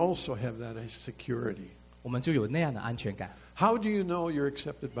 we also have that as security. 我们就有那样的安全感。 How do you know you're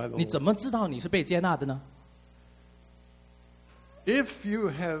accepted by the 你怎 Lord? 么知道你是被接纳的呢？ If you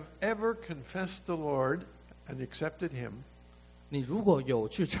have ever confessed the Lord and accepted him, 你如果有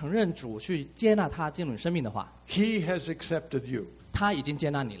去承认主，去接纳他进入你生命的话， he has accepted you. 他已经接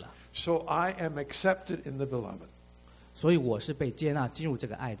纳你了。 So I am accepted in the beloved. 所以我是被接纳进入这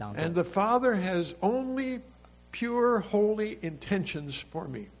个爱当 And 中。 the Father has only pure, holy intentions for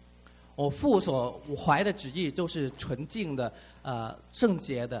me. 我父所怀的旨意就是纯净的、圣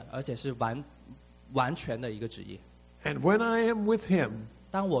洁的，而且是完全的一个旨意。 And when I am with him,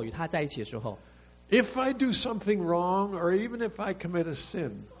 当我与他在一起的时候， if I do something wrong or even if I commit a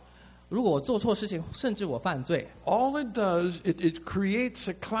sin, 如果我做错事情，甚至我犯罪， all it does, it creates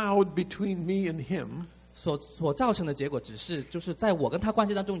a cloud between me and him. 所造成的结果，只是就是在我跟他关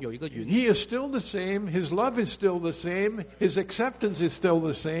系当中有一个云。 He is still the same. His love is still the same. His acceptance is still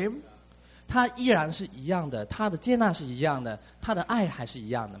the same. 他依然是一样的，他的接纳是一样的，他的爱还是一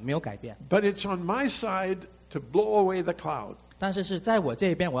样的，没有改变。 But it's on my side to blow away the cloud. 但是是在我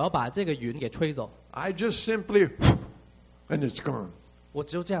这边，我要把这个云给吹走。 I just simply, and it's gone. 我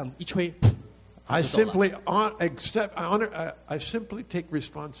只有这样一吹， I 就走了。 simply I simply take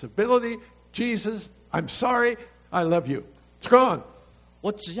responsibility. Jesus, I'm sorry. I love you. It's gone.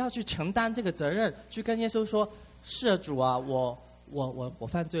 我只要去承担这个责任，去跟耶稣说：“是啊，主啊，我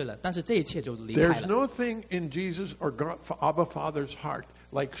犯罪了。”但是这一切就离开 There's 了。 nothing in Jesus or God, Abba Father's heart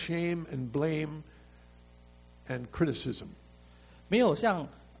like shame and blame and criticism. 没有像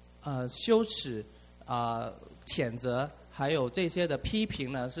羞耻谴责，还有这些的批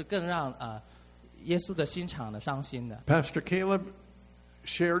评呢，是更让耶稣的心肠呢伤心的。 Pastor Caleb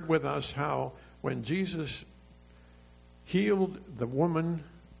shared with us how when Jesus healed the woman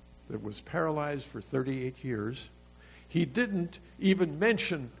that was paralyzed for 38 years, he didn't even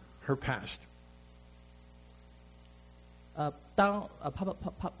mention her past. 当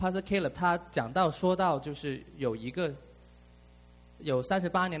Pastor Caleb 他说到就是有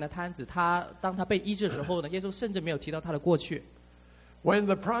38年的瘫子，当他被医治的时候呢，耶稣甚至没有提到他的过去。 When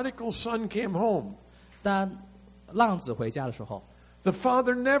the prodigal son came home, 当浪子回家的时候， the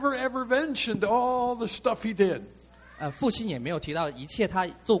father never ever mentioned all the stuff he did. 父亲也没有提到一切他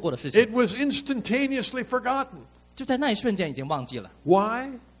做过的事情， It was instantaneously forgotten. 就在那一瞬间已经忘记了。 Why?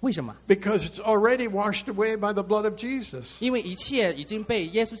 为什么？ Because it's already washed away by the blood of Jesus. 因为一切已经被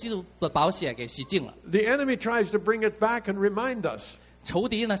耶稣基督的宝血给洗净了。 The enemy tries to bring it back and remind us. 仇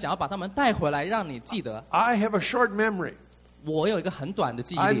敌呢，想要把他们带回来，让你记得。 I have a short memory. 我有一个很短的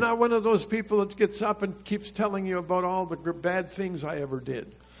记忆 I'm 力， not one of those people that gets up and keeps telling you about all the bad things I ever did.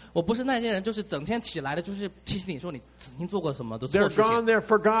 我不是那些人，就是整天起来的，就是提醒你说你曾经做过什么的错 They're 事情。 gone, they're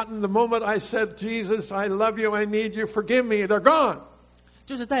forgotten. The moment I said, Jesus, I love you, I need you, forgive me, they're gone.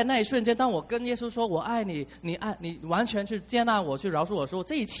 就是在那一瞬间，当我跟耶稣说我爱你，你完全去接纳我，去饶恕我说，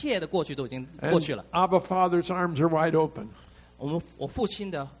这一切的过去都已经过 And 去了。 Abba Father's arms are wide open. 我父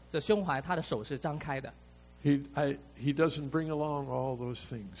亲的这胸怀，他的手是张开的， He doesn't bring along all those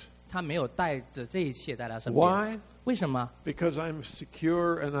things. 他没有带着这一切在他身边。 Why? 为什么？ Because I'm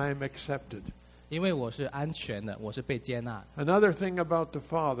secure and I'm accepted. 因为我是安全的，我是被接纳的。 Another thing about the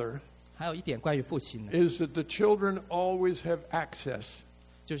Father 还有一点关于父亲的， is that the children always have access.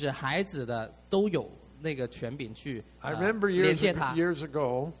 就是孩子的都有那个权柄去 I remember 连接他。 years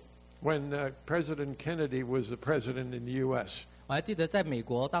ago when President Kennedy was the president in the U.S. 我还记得在美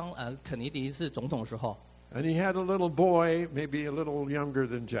国当肯尼迪是总统的时候， And he had a little boy, maybe a little younger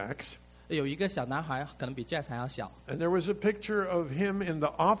than Jax. 有一个小男孩，可能比 Jack 还要小。 And there was a picture of him in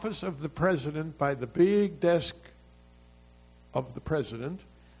the office of the president by the big desk of the president.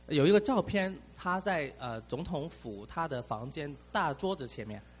 有一个照片，他在总统府他的房间大桌子前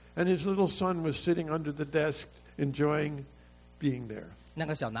面， And his little son was sitting under the desk enjoying being there. 那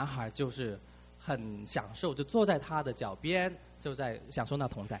个小男孩就是很享受，就坐在他的脚边，就在享受那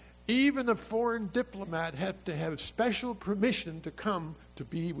同在。 Even a foreign diplomat had to have special permission to come to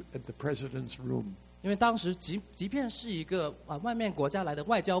be at the president's room. 因为当时即便是一个外面国家来的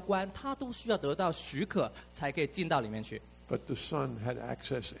外交官，他都需要得到许可才可以进到里面去。 But the son had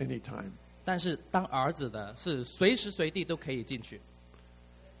access anytime. 但是当儿子的是随时随地都可以进去，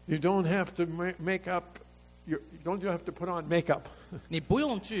 You don't have to make up. Don't you have to put on makeup? 你不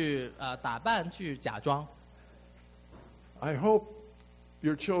用去打扮去假装。 I hope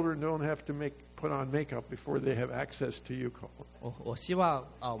your children don't have to put on makeup before they have access to you. 我希望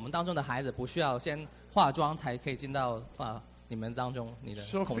我们当中的孩子不需要先化妆才可以进到你们当中你的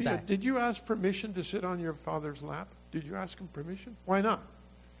同 Sophia, 在。 did you ask permission to sit on your father's lap? Did you ask him permission? Why not?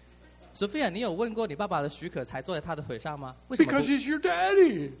 Sophia，你有问过你爸爸的许可才坐在他的腿上吗？为什么 Because he's your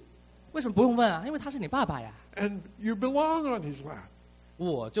daddy, 为什么不用问啊？因为他是你爸爸呀， and you belong on his lap,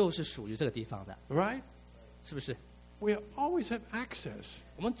 我就是属于这个地方的， right? 是不是？ We always have access.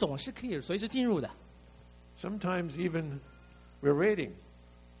 我们总是可以随时进入的， Sometimes even we're waiting.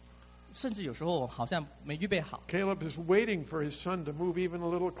 甚至有时候好像没预备好。 Caleb is waiting for his son to move even a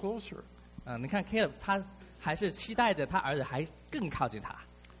little closer. 你看 Caleb 他还是期待着他儿子还更靠近他。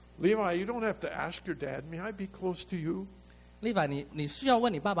 Levi, you don't have to ask your dad, may I be close to you? Levi，你需要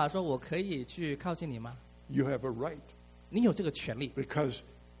问你爸爸说，我可以去靠近你吗？ You have a right 你有这个权利， because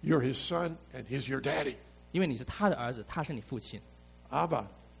you're his son and he's your daddy. 因为你是他的儿子，他是你父亲。 Abba,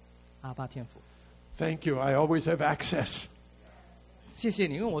 阿爸天父， thank you. I always have access. 谢谢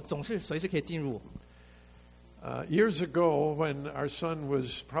你，因为我总是随时可以进入。 Years ago, when our son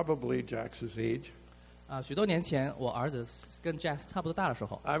was probably Jax's age, 许多年前，我儿子跟 Jess 差不多大的时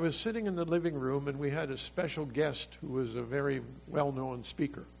候， I was sitting in the living room and we had a special guest who was a very well-known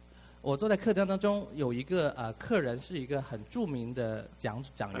speaker. 我坐在客厅当中，有一个客人是一个很著名的讲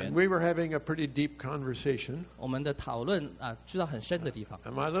员 And，we were having a pretty deep conversation. 我们的讨论去到很深的地方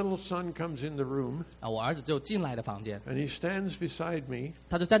And my little son comes in the room 我儿子就进来的房间， and he stands beside me.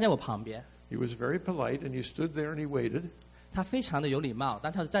 他就站在我旁边， He was very polite and he stood there and he waited. 他非常的有礼貌，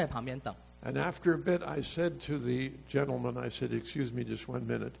但他就站在旁边等。 And after a bit, I said to the gentleman, I said, "Excuse me just 1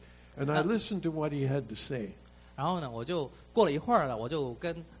 minute." And I listened to what he had to say. 然后呢，我就过了一会儿了，我就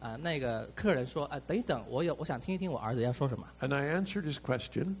跟那个客人说，等一等，我想听一听我儿子要说什么， And I answered his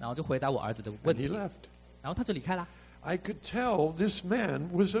question 然后就回答我儿子的 and 问 he 题， left. 然后他就离开了。 I could tell this man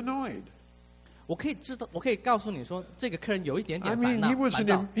was annoyed. 我可以告诉你说，这个客人有一点 I 点 mean, 烦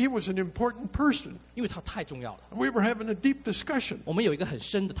躁， he was an important person. 因为他太重要了。 And we were having a deep discussion. 我们有一个很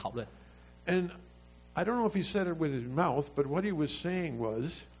深的讨论。 And I don't know if he said it with his mouth, but what he was saying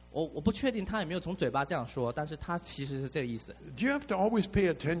was, 我不确定他有没有从嘴巴这样说，但是他其实是这个意思。 do you have to always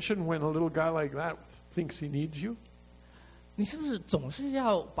pay attention when a little guy like that thinks he needs you? 你是不是总是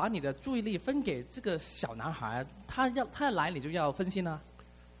要把你的注意力分给这个小男孩？他要来，你就要分心呢？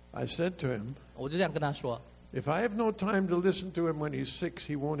 I said to him, 我就这样跟他说。 if I have no time to listen to him when he's 6,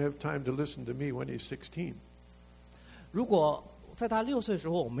 he won't have time to listen to me when he's 16. 如果在他6岁的时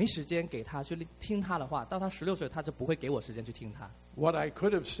候，我没时间给他去听他的话，到他16岁，他就不会给我时间去听他。 What I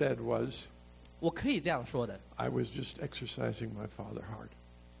could have said was, 我可以这样说的， I was just exercising my father heart.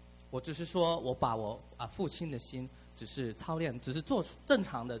 我只是说我把我父亲的心，只是操练，只是做正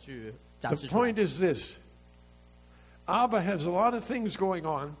常的去展 The 示出来。 point is this. Abba has a lot of things going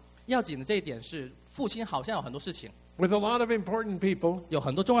on 要紧的这一点是，父亲好像有很多事情， with a lot of important people, 有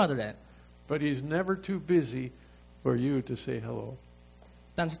很多重要的人， but he's never too busy for you to say hello.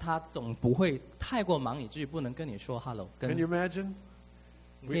 但是他总不会太过忙，以至于不能跟你说 hello。 Can you imagine?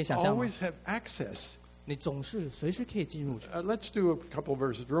 你可 We 以想象吗？ always have access. 你总是随时可以进入去。 Let's do a couple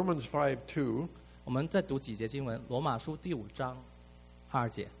verses. Romans 5:2. 我们再读几节经文，《罗马书》第5章2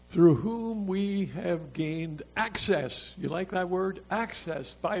节。 Through whom we have gained access. You like that word?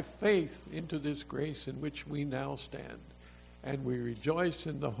 Access by faith into this grace in which we now stand. And we rejoice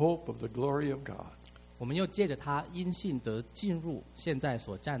in the hope of the glory of God. 我们又借着他因信得进入现在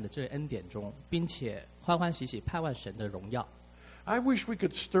所占的这恩典中，并且欢欢喜喜盼望神的荣耀。 I wish we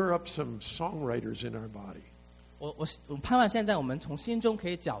could stir up some songwriters in our body. 我盼望现在我们从心中可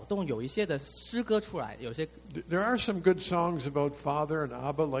以搅动有一些的诗歌出来，有些 There are some good songs about Father and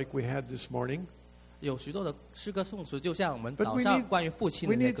Abba like we had this morning. 有许多的诗歌颂词，就像我们 But 早 we 上 need, 关于父亲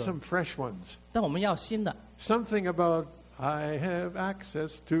we 的那 need 个， some fresh ones. 但我们要新的。 Something about, I have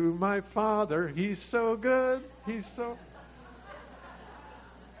access to my Father. He's so good. He's so...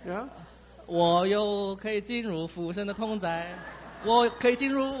 Yeah? 我又可以进入父神的同在，我可以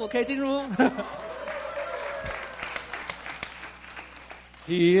进入，我可以进入。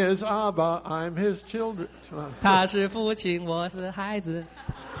 He is Abba, I'm his children. 他是父亲，我是孩子，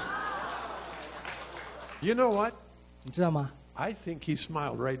 You know what? 你知道吗？ I think he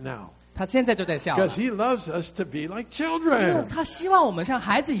smiled right now. 他现在就在笑了 Because he loves us to be like 因为 children. 他希望我们像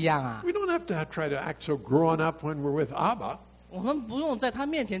孩子一样啊。 We don't have to try to act so grown up when we're with Abba. 我们不用在他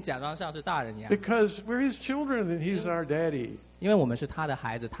面前假装像是大人一样， Because we're his children and he's our daddy. 因为我们是他的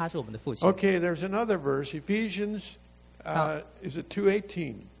孩子，他是我们的父亲。 Okay, there's another verse, Ephesians, is it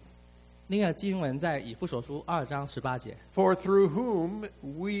 2:18? 另外经文在以弗所书2章18节， For through whom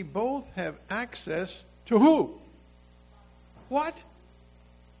we both have access to who? What?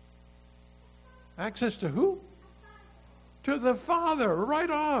 Access to who? To the Father, right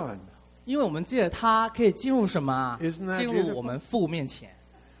on. 因为我们借着他可以进入什么啊？ Isn't that 进入我们父面前，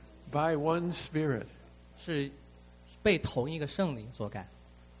 By one Spirit. 是被同一个圣灵所感，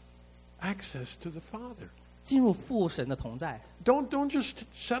 Access to the Father. 进入父神的同在。 Don't just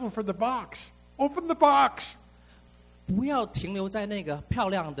settle for the box. Open the box. 不要停留在那个漂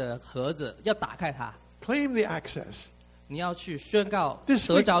亮的盒子，要打开它。 Claim the access. 你要去宣告 This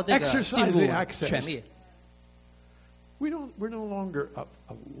得着这个 exercise 进入 the access. 权利。 We're no longer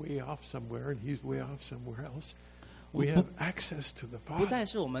way off somewhere and he's way off somewhere else. We have access to the 不 Father. 再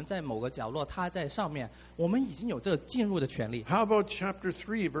是我们在某个角落，他在上面，我们已经有这个进入的权利。 How about chapter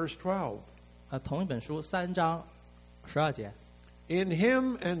 3, verse 12? 同一本书3章12节， In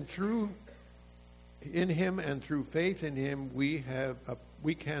him and through faith in him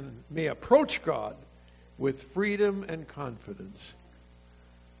may approach God with freedom and confidence.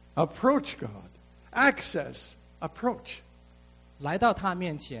 Approach God. Access. Approach. 来到他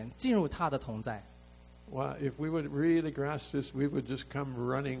面前，进入他的同在。Well, if we would really grasp this, we would just come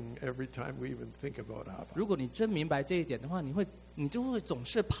running every time we even think about Abba. 如果你真明白这一点的话，你就会总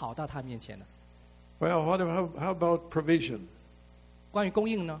是跑到他面前的。 Well, how about provision? 关于供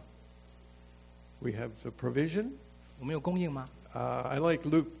应呢？ We have the provision. 我们有供应吗？ I like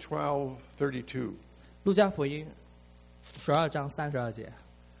Luke 12:32. 路加福音12章32节，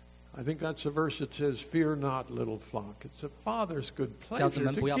 I think that's the verse that says, "Fear not, little flock." It's the Father's good 小子 pleasure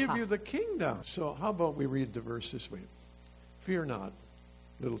们 to 不要 give 怕。 you the kingdom. So how about we read the verse this way? Fear not,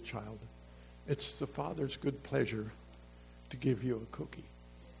 little child. It's the Father's good pleasure to give you a cookie.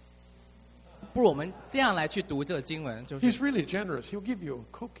 不如我们这样来去读这个经文，就 He's 是 really generous. He'll give you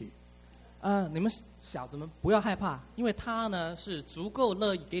a cookie. 你们小子们不要害怕，因为他呢是足够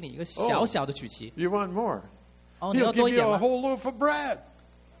乐意给你一个小小的曲奇。 You want more? 哦，你 He'll 要多 give 一 you 点 a 吗？ whole loaf of bread.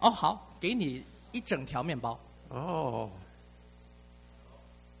 哦，好，给你一整条面包， Oh.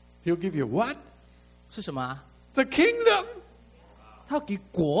 He'll give you what? 是什么啊？ The kingdom. 他要给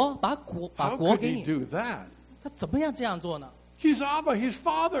国，把 How 国 could 给 he 你， do that? 他怎么样这样做呢？ He's Abba, he's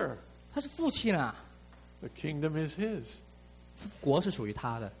Father. 他是父亲啊， The kingdom is his. 国是属于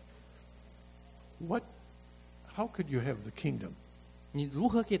他的。 How could you have the kingdom? 你如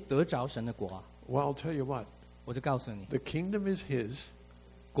何可以得着神的国啊？ Well, I'll tell you what. 我就告诉你， The kingdom is his,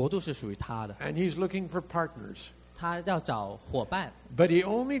 国度是属于他的， and he's looking for partners. 他要找伙伴， But he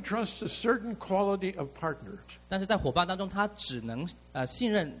only trusts a certain quality of partners. 但是在伙伴当中，他只能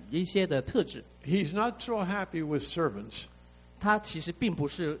信任一些的特质。 He's not so happy with servants. 他其实并不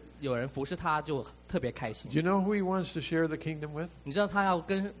是有人服侍他就特别开心 Do。you know who he wants to share the kingdom with? 你知道他要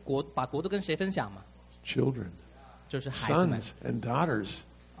把国度跟谁分享吗？ Children, 就是孩子们， sons, and daughters.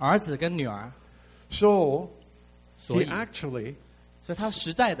 儿子跟女儿。 So 所 he 以， actually 所以他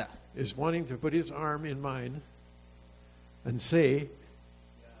实在的 is wanting to put his arm in mine and say,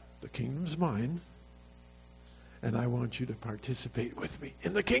 "The kingdom's mine, and I want you to participate with me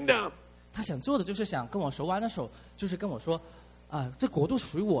in the kingdom." 他想做的就是想跟我手挽着手，就是跟我说，这国度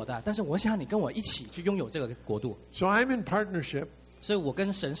属于我的，但是我想你跟我一起去拥有这个国度。 So I'm in partnership 所以我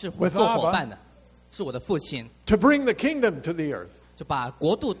跟神是 With 做 Abba 伙伴的，是我的父亲， to bring the kingdom to the earth. 就把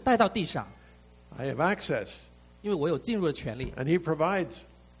国度带到地上， I have access, 因为我有进入的权利， and he provides.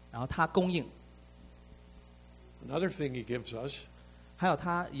 然后他供应。 Another thing he gives us, 还有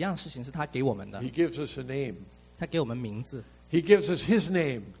他一样事情是他给我们的， he gives us a name. 他给我们名字， He gives us his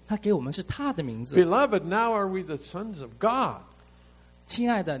name. 他给我们是他的名字。 Beloved, now are we the sons of God. 亲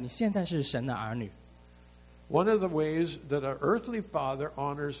爱的，你现在是神的儿女。 One of the ways that an earthly father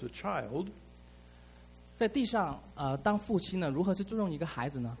honors the child 在地上，当父亲呢，如何去尊重一个孩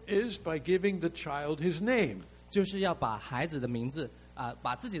子呢？ is by giving the child his name. 就是要把孩子的名字，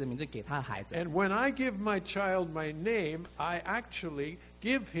把自己的名字给他的孩子。 And when I give my child my name, I actually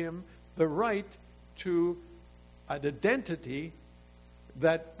give him the right to an identity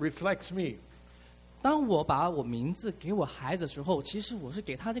that reflects me. 当我把我名字给我孩子的时候，其实我是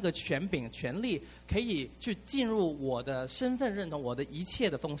给他这个权柄、权利，可以去进入我的身份认同，我的一切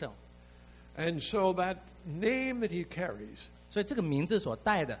的丰盛。 And so that name that he carries, 所以这个名字所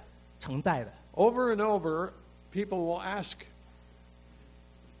带的、承载的， over and over, people will ask.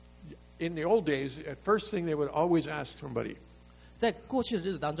 In the old days, at first thing they would always ask somebody, 在过去的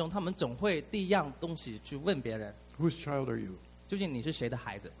日子当中，他们总会第一样东西去问别人： "Whose child are you? 究竟你是谁的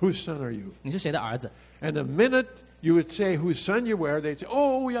孩子？ Whose son are you?" 你是谁的儿子？ And the minute you would say whose son you were, they'd say,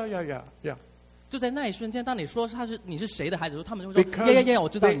 "Oh, yeah." 就在那一瞬间，当你说你是谁的孩子的时候，他们就会说： Because 我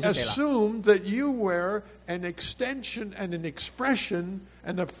知道 they 你是谁了。 assumed that you were an extension and an expression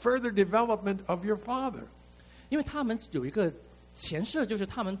and a further development of your father. 因为他们有一个前设，就是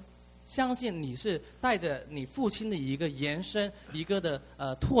他们相信你是带着你父亲的一个延伸，一个的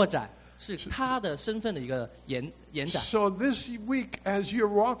拓展，是他的身份的一个延展。 So this week, as you're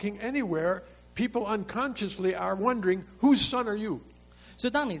walking anywhere, people unconsciously are wondering, whose son are you? 所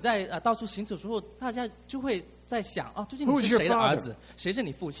以当你在到处行走的时候，大家就会在想：究竟 Who's 你 your 是谁的儿 father? 子？谁是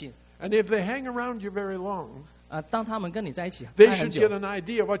你父亲？ And if they hang around you very long, 当他们跟你在一起 they 待很 should 久 get，an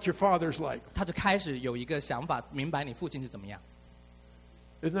idea what your father's like. 他就开始有一个想法，明白你父亲是怎么样，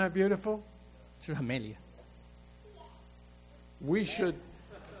 Isn't that beautiful? 是不是很魅力？ We should.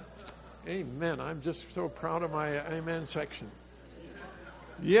 Amen. I'm just so proud of my amen section.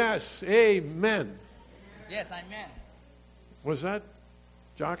 Yes, amen. Yes, I mean. Was that,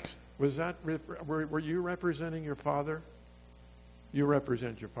 Jacques? Was that were you representing your father? You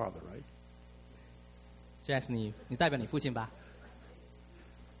represent your father, right? Jax， 你代表你父亲吧？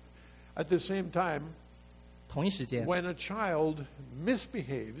 At the same time, 同一时间， when a child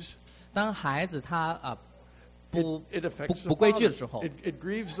misbehaves, 当孩子他不 it affects the 不规矩 father. 的时候， It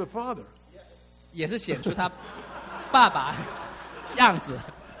grieves the father. 也是显出他爸爸样子。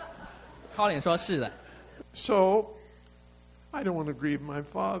Colin 说是的， So, I don't want to grieve my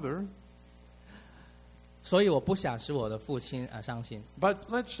father. 所以我不想使我的父亲伤心。 But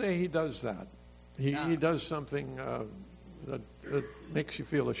let's say he does that. He does something that makes you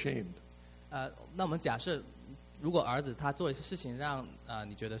feel ashamed. 那我们假设，如果儿子他做一些事情让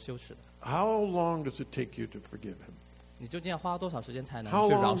你觉得羞耻的， How long does it take you to forgive him? 你究竟要花多少时间才能 How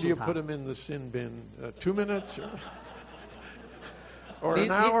去饶 long do you 恕他 put？him in the sin bin? 2 minutes? Or 你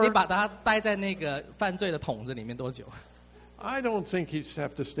an 你 hour? 把他待在那个犯罪的桶子里面多久？ I don't think he'd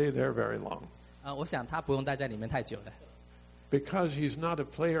have to stay there very long. 我想他不用待在里面太久的， Because he's not a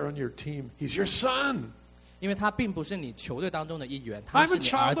player on your team. He's your son. 因为他并不是你球队当中的一员，他 I'm 是 a 你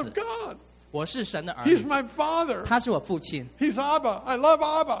儿 child of 子， God. 我是神的儿 He's 女， my father. 他是我父亲， He's Abba. I love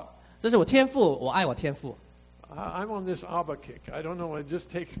Abba. 这是我天父，我爱我天父。 I'm on this Abba kick. I don't know. It just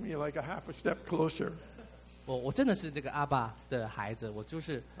takes me like a half a step closer. 我真的是这个阿爸的孩子，我就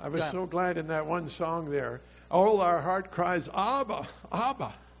是 I was so glad in that one song there. All our heart cries, Abba,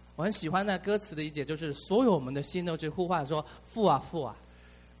 Abba. 我很喜欢那歌词的一节，就是所有我们的心都去呼唤说父啊父啊，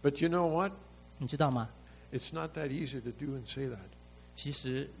 But you know what? 你知道吗？ It's not that easy to do and say that. 其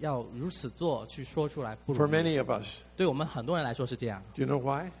实要如此做去说出来不 For 容易， many of us. 对我们很多人来说是这样。 Do you know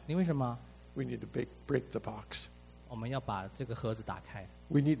why? 你为什么？ We need to break the box. 我们要把这个盒子打开，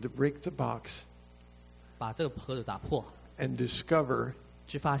 We need to break the box 把这个盒子打破， and discover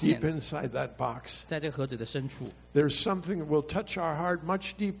去发 deep 现， inside that box, 在这个盒子的深处， there's something that will touch our heart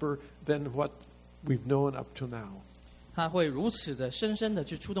much deeper than what we've known up to now. 它会如此的深深的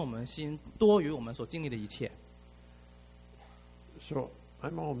去触动我们的心，多于我们所经历的一切。 So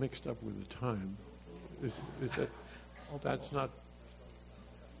I'm all mixed up with the time. Is that's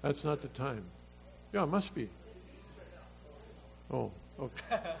not the time. Yeah, it must be. Oh,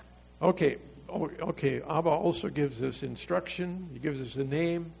 okay. Okay. Oh, okay. Abba also gives us instruction. He gives us a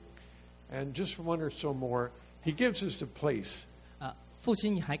name. And just one or so more, he gives us a place. 父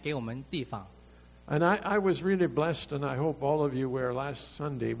亲，你还给我们地方。 And I was really blessed, and I hope all of you were last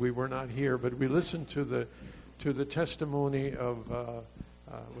Sunday. We were not here, but we listened to the testimony of,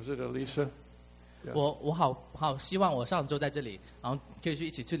 was it Elisa? Yeah. 我好希望我上周在这里，然后可以一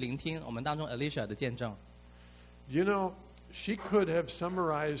起去聆听我们当中 Alicia 的见证。 You know, she could have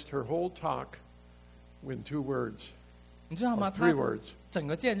summarized her whole talk with 2 words 你知道 or 吗？ 3他 words. 整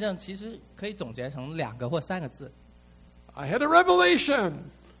个见证其实可以总结成2个或3个字： I had a revelation.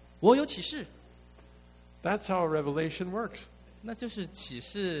 我有启示。 That's how a revelation works. 那就是启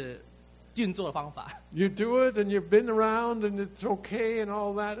示运作的方法。 You do it, and you've been around, and it's okay, and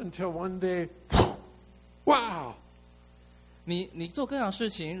all that, until one day, wow! 你做各样事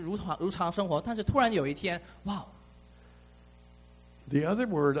情如常生活，但是突然有一天，哇！ The other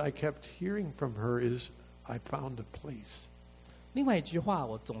word I kept hearing from her is, I found a place. 另外一句话，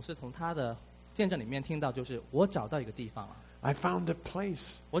我总是从他的见证里面听到，就是我找到一个地方了， I found a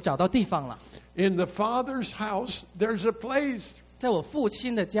place. 我找到地方了， In the Father's house, there's a place. 在我父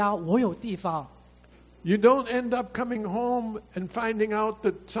亲的家，我有地方。 You don't end up coming home and finding out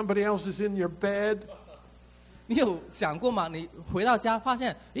that somebody else is in your bed. 你有想过吗？你回到家发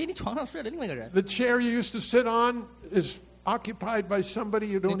现，诶，你床上睡了另外一个人， The chair you used to sit on is occupied by somebody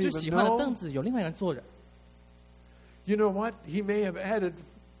you 你 don't 最 even 喜欢的 know. 凳子有另外一个人坐着。 You know what? He may have added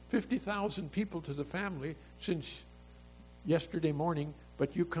 50,000 people to the family since yesterday morning, but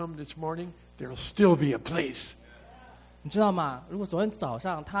you come this morning, there'll still be a place. 你知道吗？如果昨天早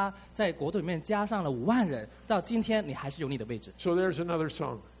上他在国度里面加上了5万人，到今天你还是有你的位置。 So there's another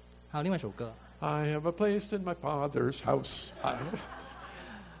song. 还有另外一首歌， I have a place in my Father's house.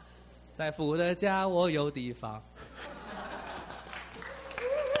 在父的家我有地方。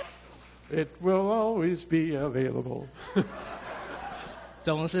 It will always be available.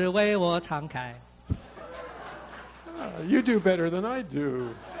 总是为我敞开。 You do better than I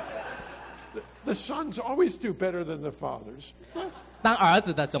do. The sons always do better than the fathers. 当儿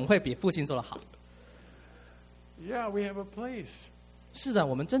子的总会比父亲做得好。 Yeah, we have a place. 是的，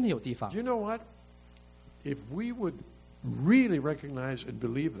我们真的有地方 Do。you know what? If we would really recognize and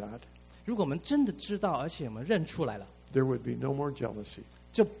believe that, 如果我们真的知道，而且我们认出来了， there would be no more jealousy,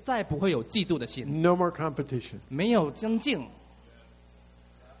 就再不会有嫉妒的心， no more competition. 没有增进。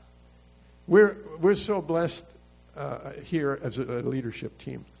 We're so blessed here as a leadership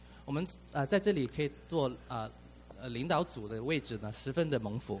team. 我们在这里可以做领导组的位置呢，十分的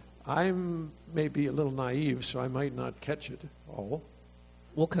蒙福。 I'm maybe a little naive, so I might not catch it all.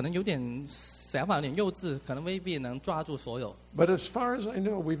 我可能有点想法有点幼稚，可能未必能抓住所有。 But as far as I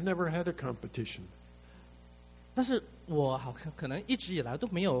know, we've never had a competition. 但是我好像可能一直以来都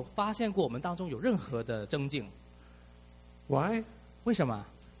没有发现过我们当中有任何的争竞。 Why? 为什么？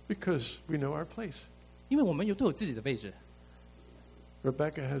 Because we know our place. 因为我们都有自己的位置。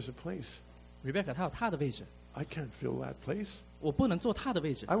 Rebecca has a place. Rebecca 她有她的位置， I can't fill that place. 我不能坐她的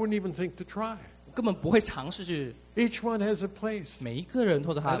位置， I wouldn't even think to try. 我根本不会尝试去。 Each one has a place. 每一个人都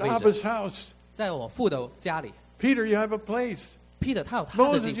有他 At 的位置。 Abba's house, 在我父的家里 Peter, you have a place. ，Peter 他有他的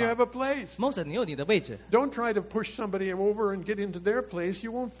Moses, 地 you 方 have a place. ，Moses 你有你的位置， Don't try to push somebody over and get into their place.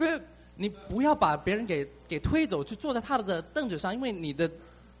 You won't fit. 你不要把别人给推走，去坐在他的凳子上，因为你的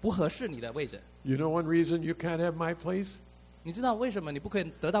不合适你的位置。 You know one reason you can't have my place? 你知道为什么你不可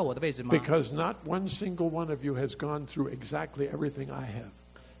以得到我的位置吗？ Because not one single one of you has gone through exactly everything I have.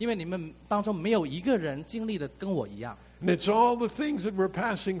 因为你们当中没有一个人经历的跟我一样。 And it's all the things that we're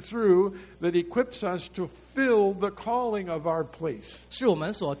passing through that equips us to fill the calling of our place. 是我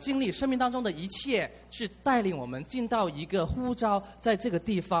们所经历生命当中的一切，是带领我们进到一个呼召，在这个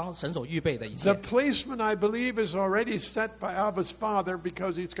地方神所预备的一 The 切。 placement, I believe, is already set by Abba's Father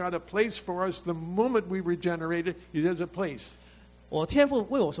because He's got a place for us. The moment we regenerated, He has a place. 我天父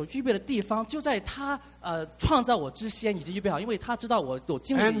为我所预备的地方，就在他创造我之前已经预备好，因为他知道我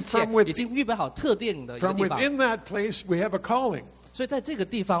经历的一 And from 切， within- 已经预备好特定的一个 From 地方。 within that place, we have a calling. 所以在这个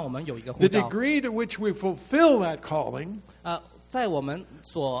地方，我们有一个呼 The 召。 degree to which we fulfill that calling 在我们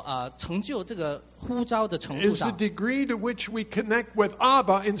所成就这个呼召的程度 is the 上， degree to which we connect with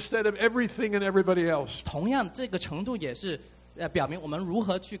Abba instead of everything and everybody else. 同样这个程度也是表明我们如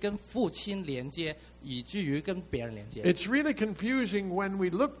何去跟父亲连接，以至于跟别人连接。 It's really confusing when we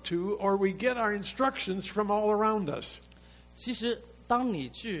look to or we get our instructions from all around us. 其实，当你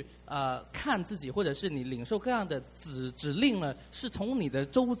去看自己，或者是你领受各样的指令呢，是从你的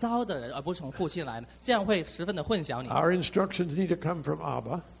周遭的人，而不是从父亲来的，这样会十分的混淆你。 Our instructions need to come from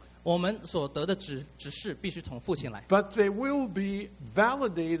Abba, 我们所得的指示必须从父亲来， but they will be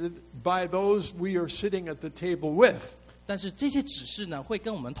validated by those we are sitting at the table with. 但是这些指示呢，会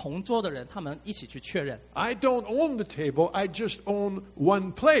跟我们同桌的人，他们一起去确认。 I don't own the table, I just own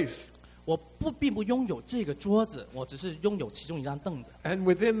one place. 我并不拥有这个桌子，我只是拥有其中一张凳子。 And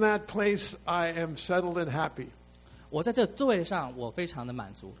within that place, I am settled and happy. 我在这个座位上，我非常的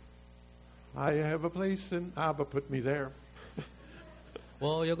满足。 I have a place and Abba put me there.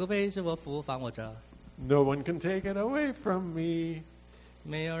 我有个位置，我父放我这， No one can take it away from me.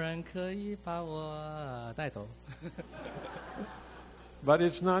 没有人可以把我带走。 But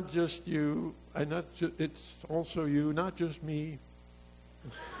it's not just you, it's also you, not just me.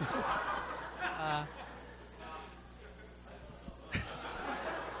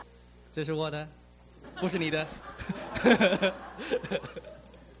 这是我的，不是你的。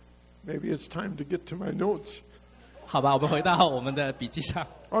 Maybe it's time to get to my notes. 好吧，我们回到我们的笔记上。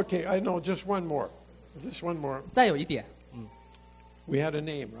 Okay, I know, just one more. Just one more. 再有一点， We had a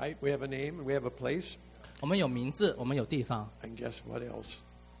name, right? We have a name, we have a place. 我们有名字，我们有地方， And guess what else?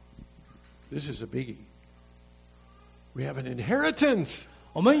 This is a biggie. We have an inheritance.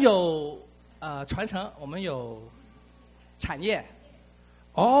 我们有传承，我们有产业。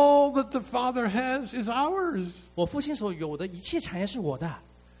 All that the Father has is ours. 我父亲所有的一切产业是我的。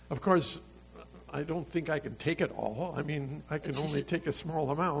 Of course, I don't think I can take it all. I mean, I can only take a small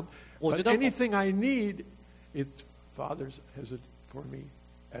amount. But anything I need, Father has it for me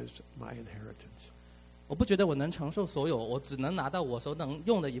as my inheritance. 我不觉得我能承受所有，我只能拿到我所能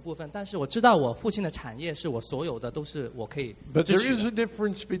用的一部分。但是我知道我父亲的产业是我所有的，都是我可以 But 支 there 取 is 的。 a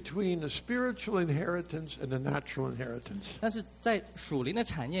difference between a spiritual inheritance and a natural inheritance. 但是在属灵的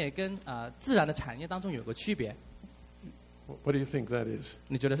产业跟自然的产业当中有个区别， What do you think that is?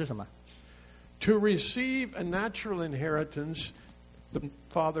 你觉得是什么？ To receive a natural inheritance, the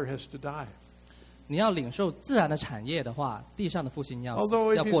father has to die. 你要领受自然的产业的话，地上的父亲要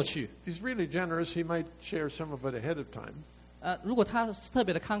Although 要 if 过去。 he's really generous, he might share some of it ahead of time. 如果他特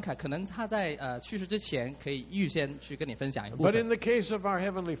别的慷慨，可能他在去世之前可以预先去跟你分享一部 But 分 in。the case of our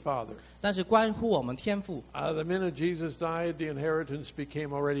Heavenly Father, 但是关乎我们天父， the minute Jesus died, the inheritance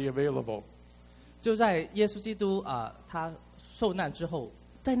became already available. 就在耶稣基督他受难之后，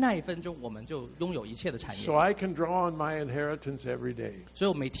在那一分钟，我们就拥有一切的产业。 So I can draw on my inheritance every day. 所以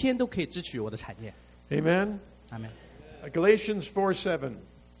我每天都可以支取我的产业。 Amen? 阿门。 Galatians 4:7.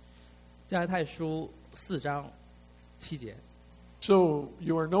 加拉太书4章7节。 So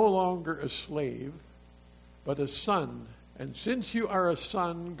you are no longer a slave, but a son. And since you are a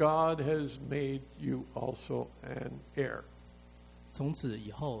son, God has made you also an heir. 从此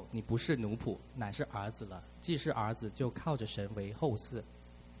以后，你不是奴仆，乃是儿子了。既是儿子，就靠着神为后嗣。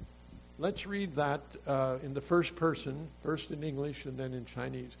 Let's read that in the first person, first in English and then in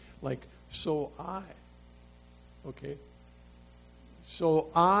Chinese. Like, so I Okay? So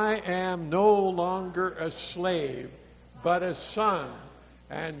I am no longer a slave, but a son.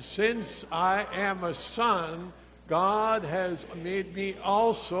 And since I am a son, God has made me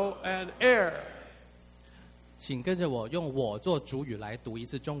also an heir. 请跟着我用我做主语来读一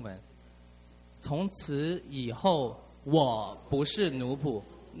次中文。从此以后，我不是奴仆，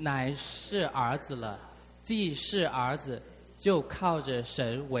乃是儿子了。既是儿子，就靠着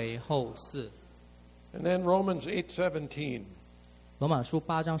神为后嗣。 And then Romans 8:17. 罗马书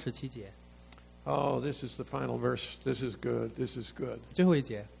8章17节， Oh, this is the final verse. This is good. This is good. 最后一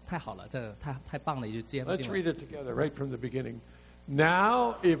节太好了，这太棒了一句经 Let's 文。 read it together right from the beginning.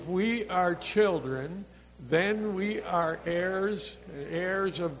 Now, if we are children, then we are heirs,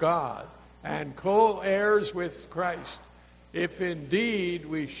 heirs of God, and co-heirs with Christ, if indeed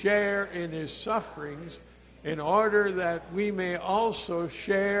we share in his sufferings, in order that we may also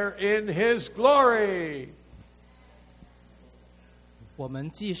share in his glory. 我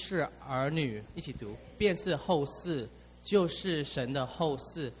们既是儿女，一起读，便是后嗣，就是神的后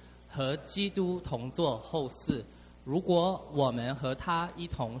嗣，和基督同作后嗣。如果我们和他一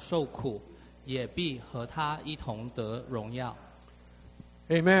同受苦，也必和他一同得荣耀。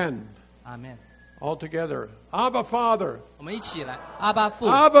 Amen. 阿门。 All together. Abba, Father. 我们一起来，阿巴父，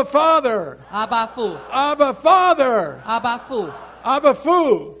 Abba, Father. 阿巴父， Abba, Father. 阿巴父， Abba,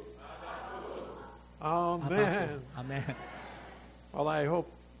 Fu. 阿巴父 Amen. 阿门。 Well, I hope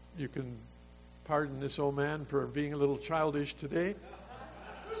you can pardon this old man for being a little childish today.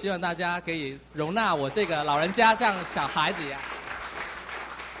 希望大家可以容纳我这个老人家像小孩子一样。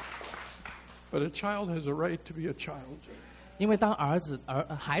 But a child has a right to be a child. 因为当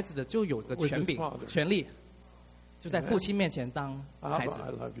孩子的就有个 With 权 his 柄 father. 权利，就在父亲面前当孩 Abba, 子。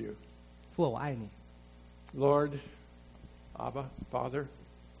 I love you. 父，我爱你。 Lord, Abba, Father,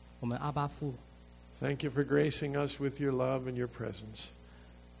 我们阿巴父， thank you for gracing us with your love and your presence.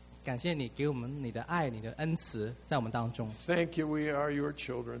 感谢你给我们你的爱、你的恩慈在我们当中。 Thank you, we are your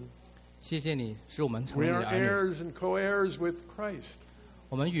children. 谢谢你使我们成 We 为你 are 的儿女， heirs and co-heirs with Christ.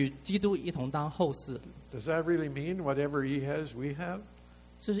 我们与基督一同当后嗣。 Does that really mean whatever he has, we have?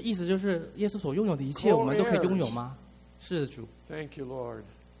 这是意思就是耶稣所拥有的一切，我们都可以拥有吗？是的，主， Thank you, Lord.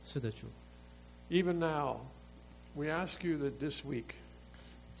 是的，主。 Even now, we ask you that this week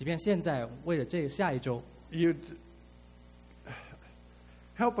即便现在为了这下一周， you'd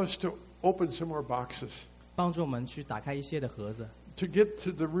help us to open some more boxes, 帮助我们去打开一些的盒子， to get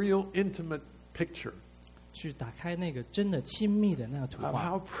to the real intimate picture 去打开那个真的亲密的那个图 of 画。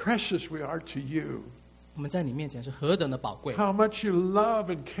 how precious we are to you, 我们在你面前是何等的宝贵， how much you love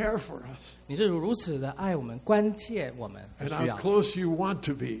and care for us, 你是如此的爱我们、关切我们的 and 需 how 要， close you want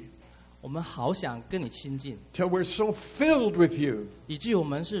to be, 我们好想跟你亲近， till we're so filled with you 以至于我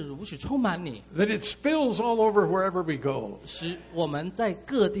们是如许充满你， that it spills all over wherever we go. 使我们在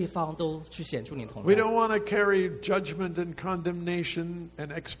各地方都去显出你的同 We 在。 don't want to carry judgment and condemnation and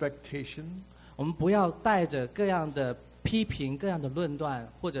expectation. 我们不要带着各样的批评、各样的论断，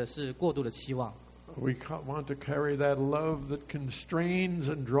或者是过度的期望。 We want to carry that love that constrains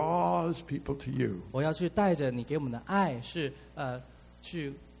and draws people to you. 我要去带着你给我们的爱，是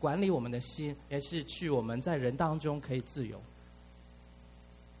去管理我们的心，也是去我们在人当中可以自由。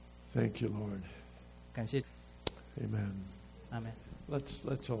 Thank you, Lord. 感谢， Amen. 阿门。 Let's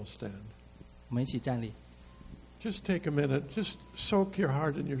all stand. 我们一起站立， Just take a minute. Just soak your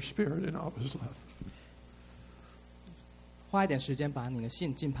heart and your spirit in Abba's love. 花一点时间把你的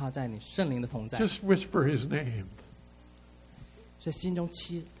心浸泡在你圣灵的同在， Just whisper his name. 在心中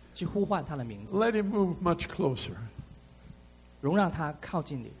去呼唤他的名字， Let him move much closer. 容让他靠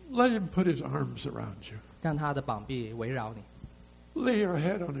近你， Let him put his arms around you. 让他的膀臂围绕你， Lay your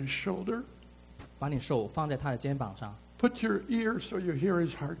head on his shoulder. 把你手放在他的肩膀上， Put your ear so you hear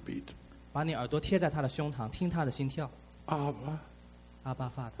his heartbeat. 把你耳朵贴在他的胸膛，听他的心跳。 Abba, 阿巴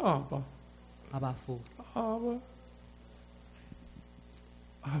父， Abba, 阿巴父， Abba.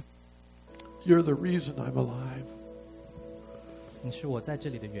 You're the reason I'm alive. 你是我在这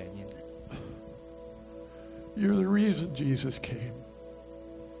里的原因， You're the reason Jesus came.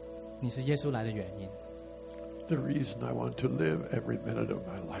 你是耶稣来的原因， The reason I want to live every minute of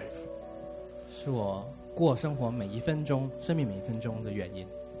my life. 是我过生活每一分钟、生命每一分钟的原因。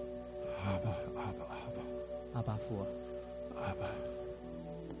 Abba, Abba, Abba, 阿巴父， Abba.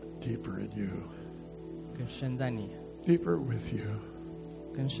 Deeper in you. 更深在你， Deeper with you.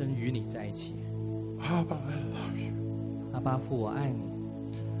 更深与你在一起。 Abba, I love you. 阿巴父，我爱你。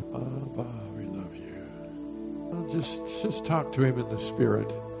 Abba, we love you. Well, just talk to him in the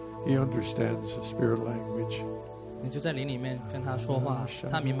spirit. He understands the spirit language. 你就在灵里面跟他说话，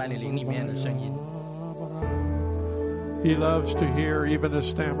他明白你灵里面的声音。 Abba, He loves to hear even a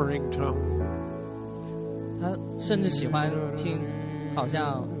stammering tongue. 他甚至喜欢听好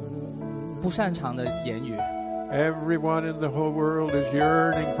像不擅长的言语。 Everyone in the whole world is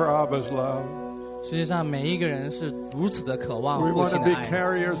yearning for Abba's love. 世界上每一个人是如此的渴望 We 父 want 亲 to 的 be 爱，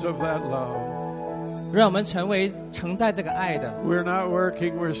 carriers of that love. 让我们成为承载这个爱的。 We're not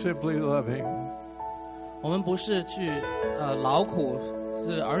working, we're simply loving. 我们不是去劳苦，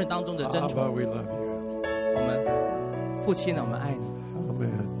是儿女当中的争 Abba, 宠。 we love you. 我们父亲呢，我们爱你，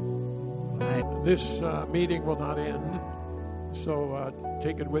 Amen. 我们爱你。 This meeting will not end, so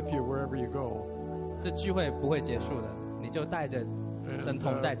take it with you wherever you go. 这聚会不会结束的，你就带着 And 神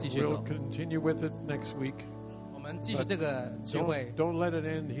同在继续 we'll 走。 continue with it next week. 我们继续这个聚会 Don't let it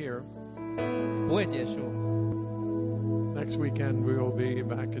end here. 不会结束。 Next weekend we will be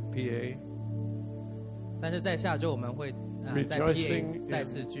back at PA, 但是在下周我们会在 rejoicing PA 再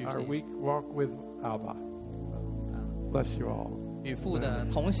次聚 in our 集， week walk with Abba. Bless you all. 与父的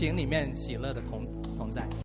同行里面喜乐的同在。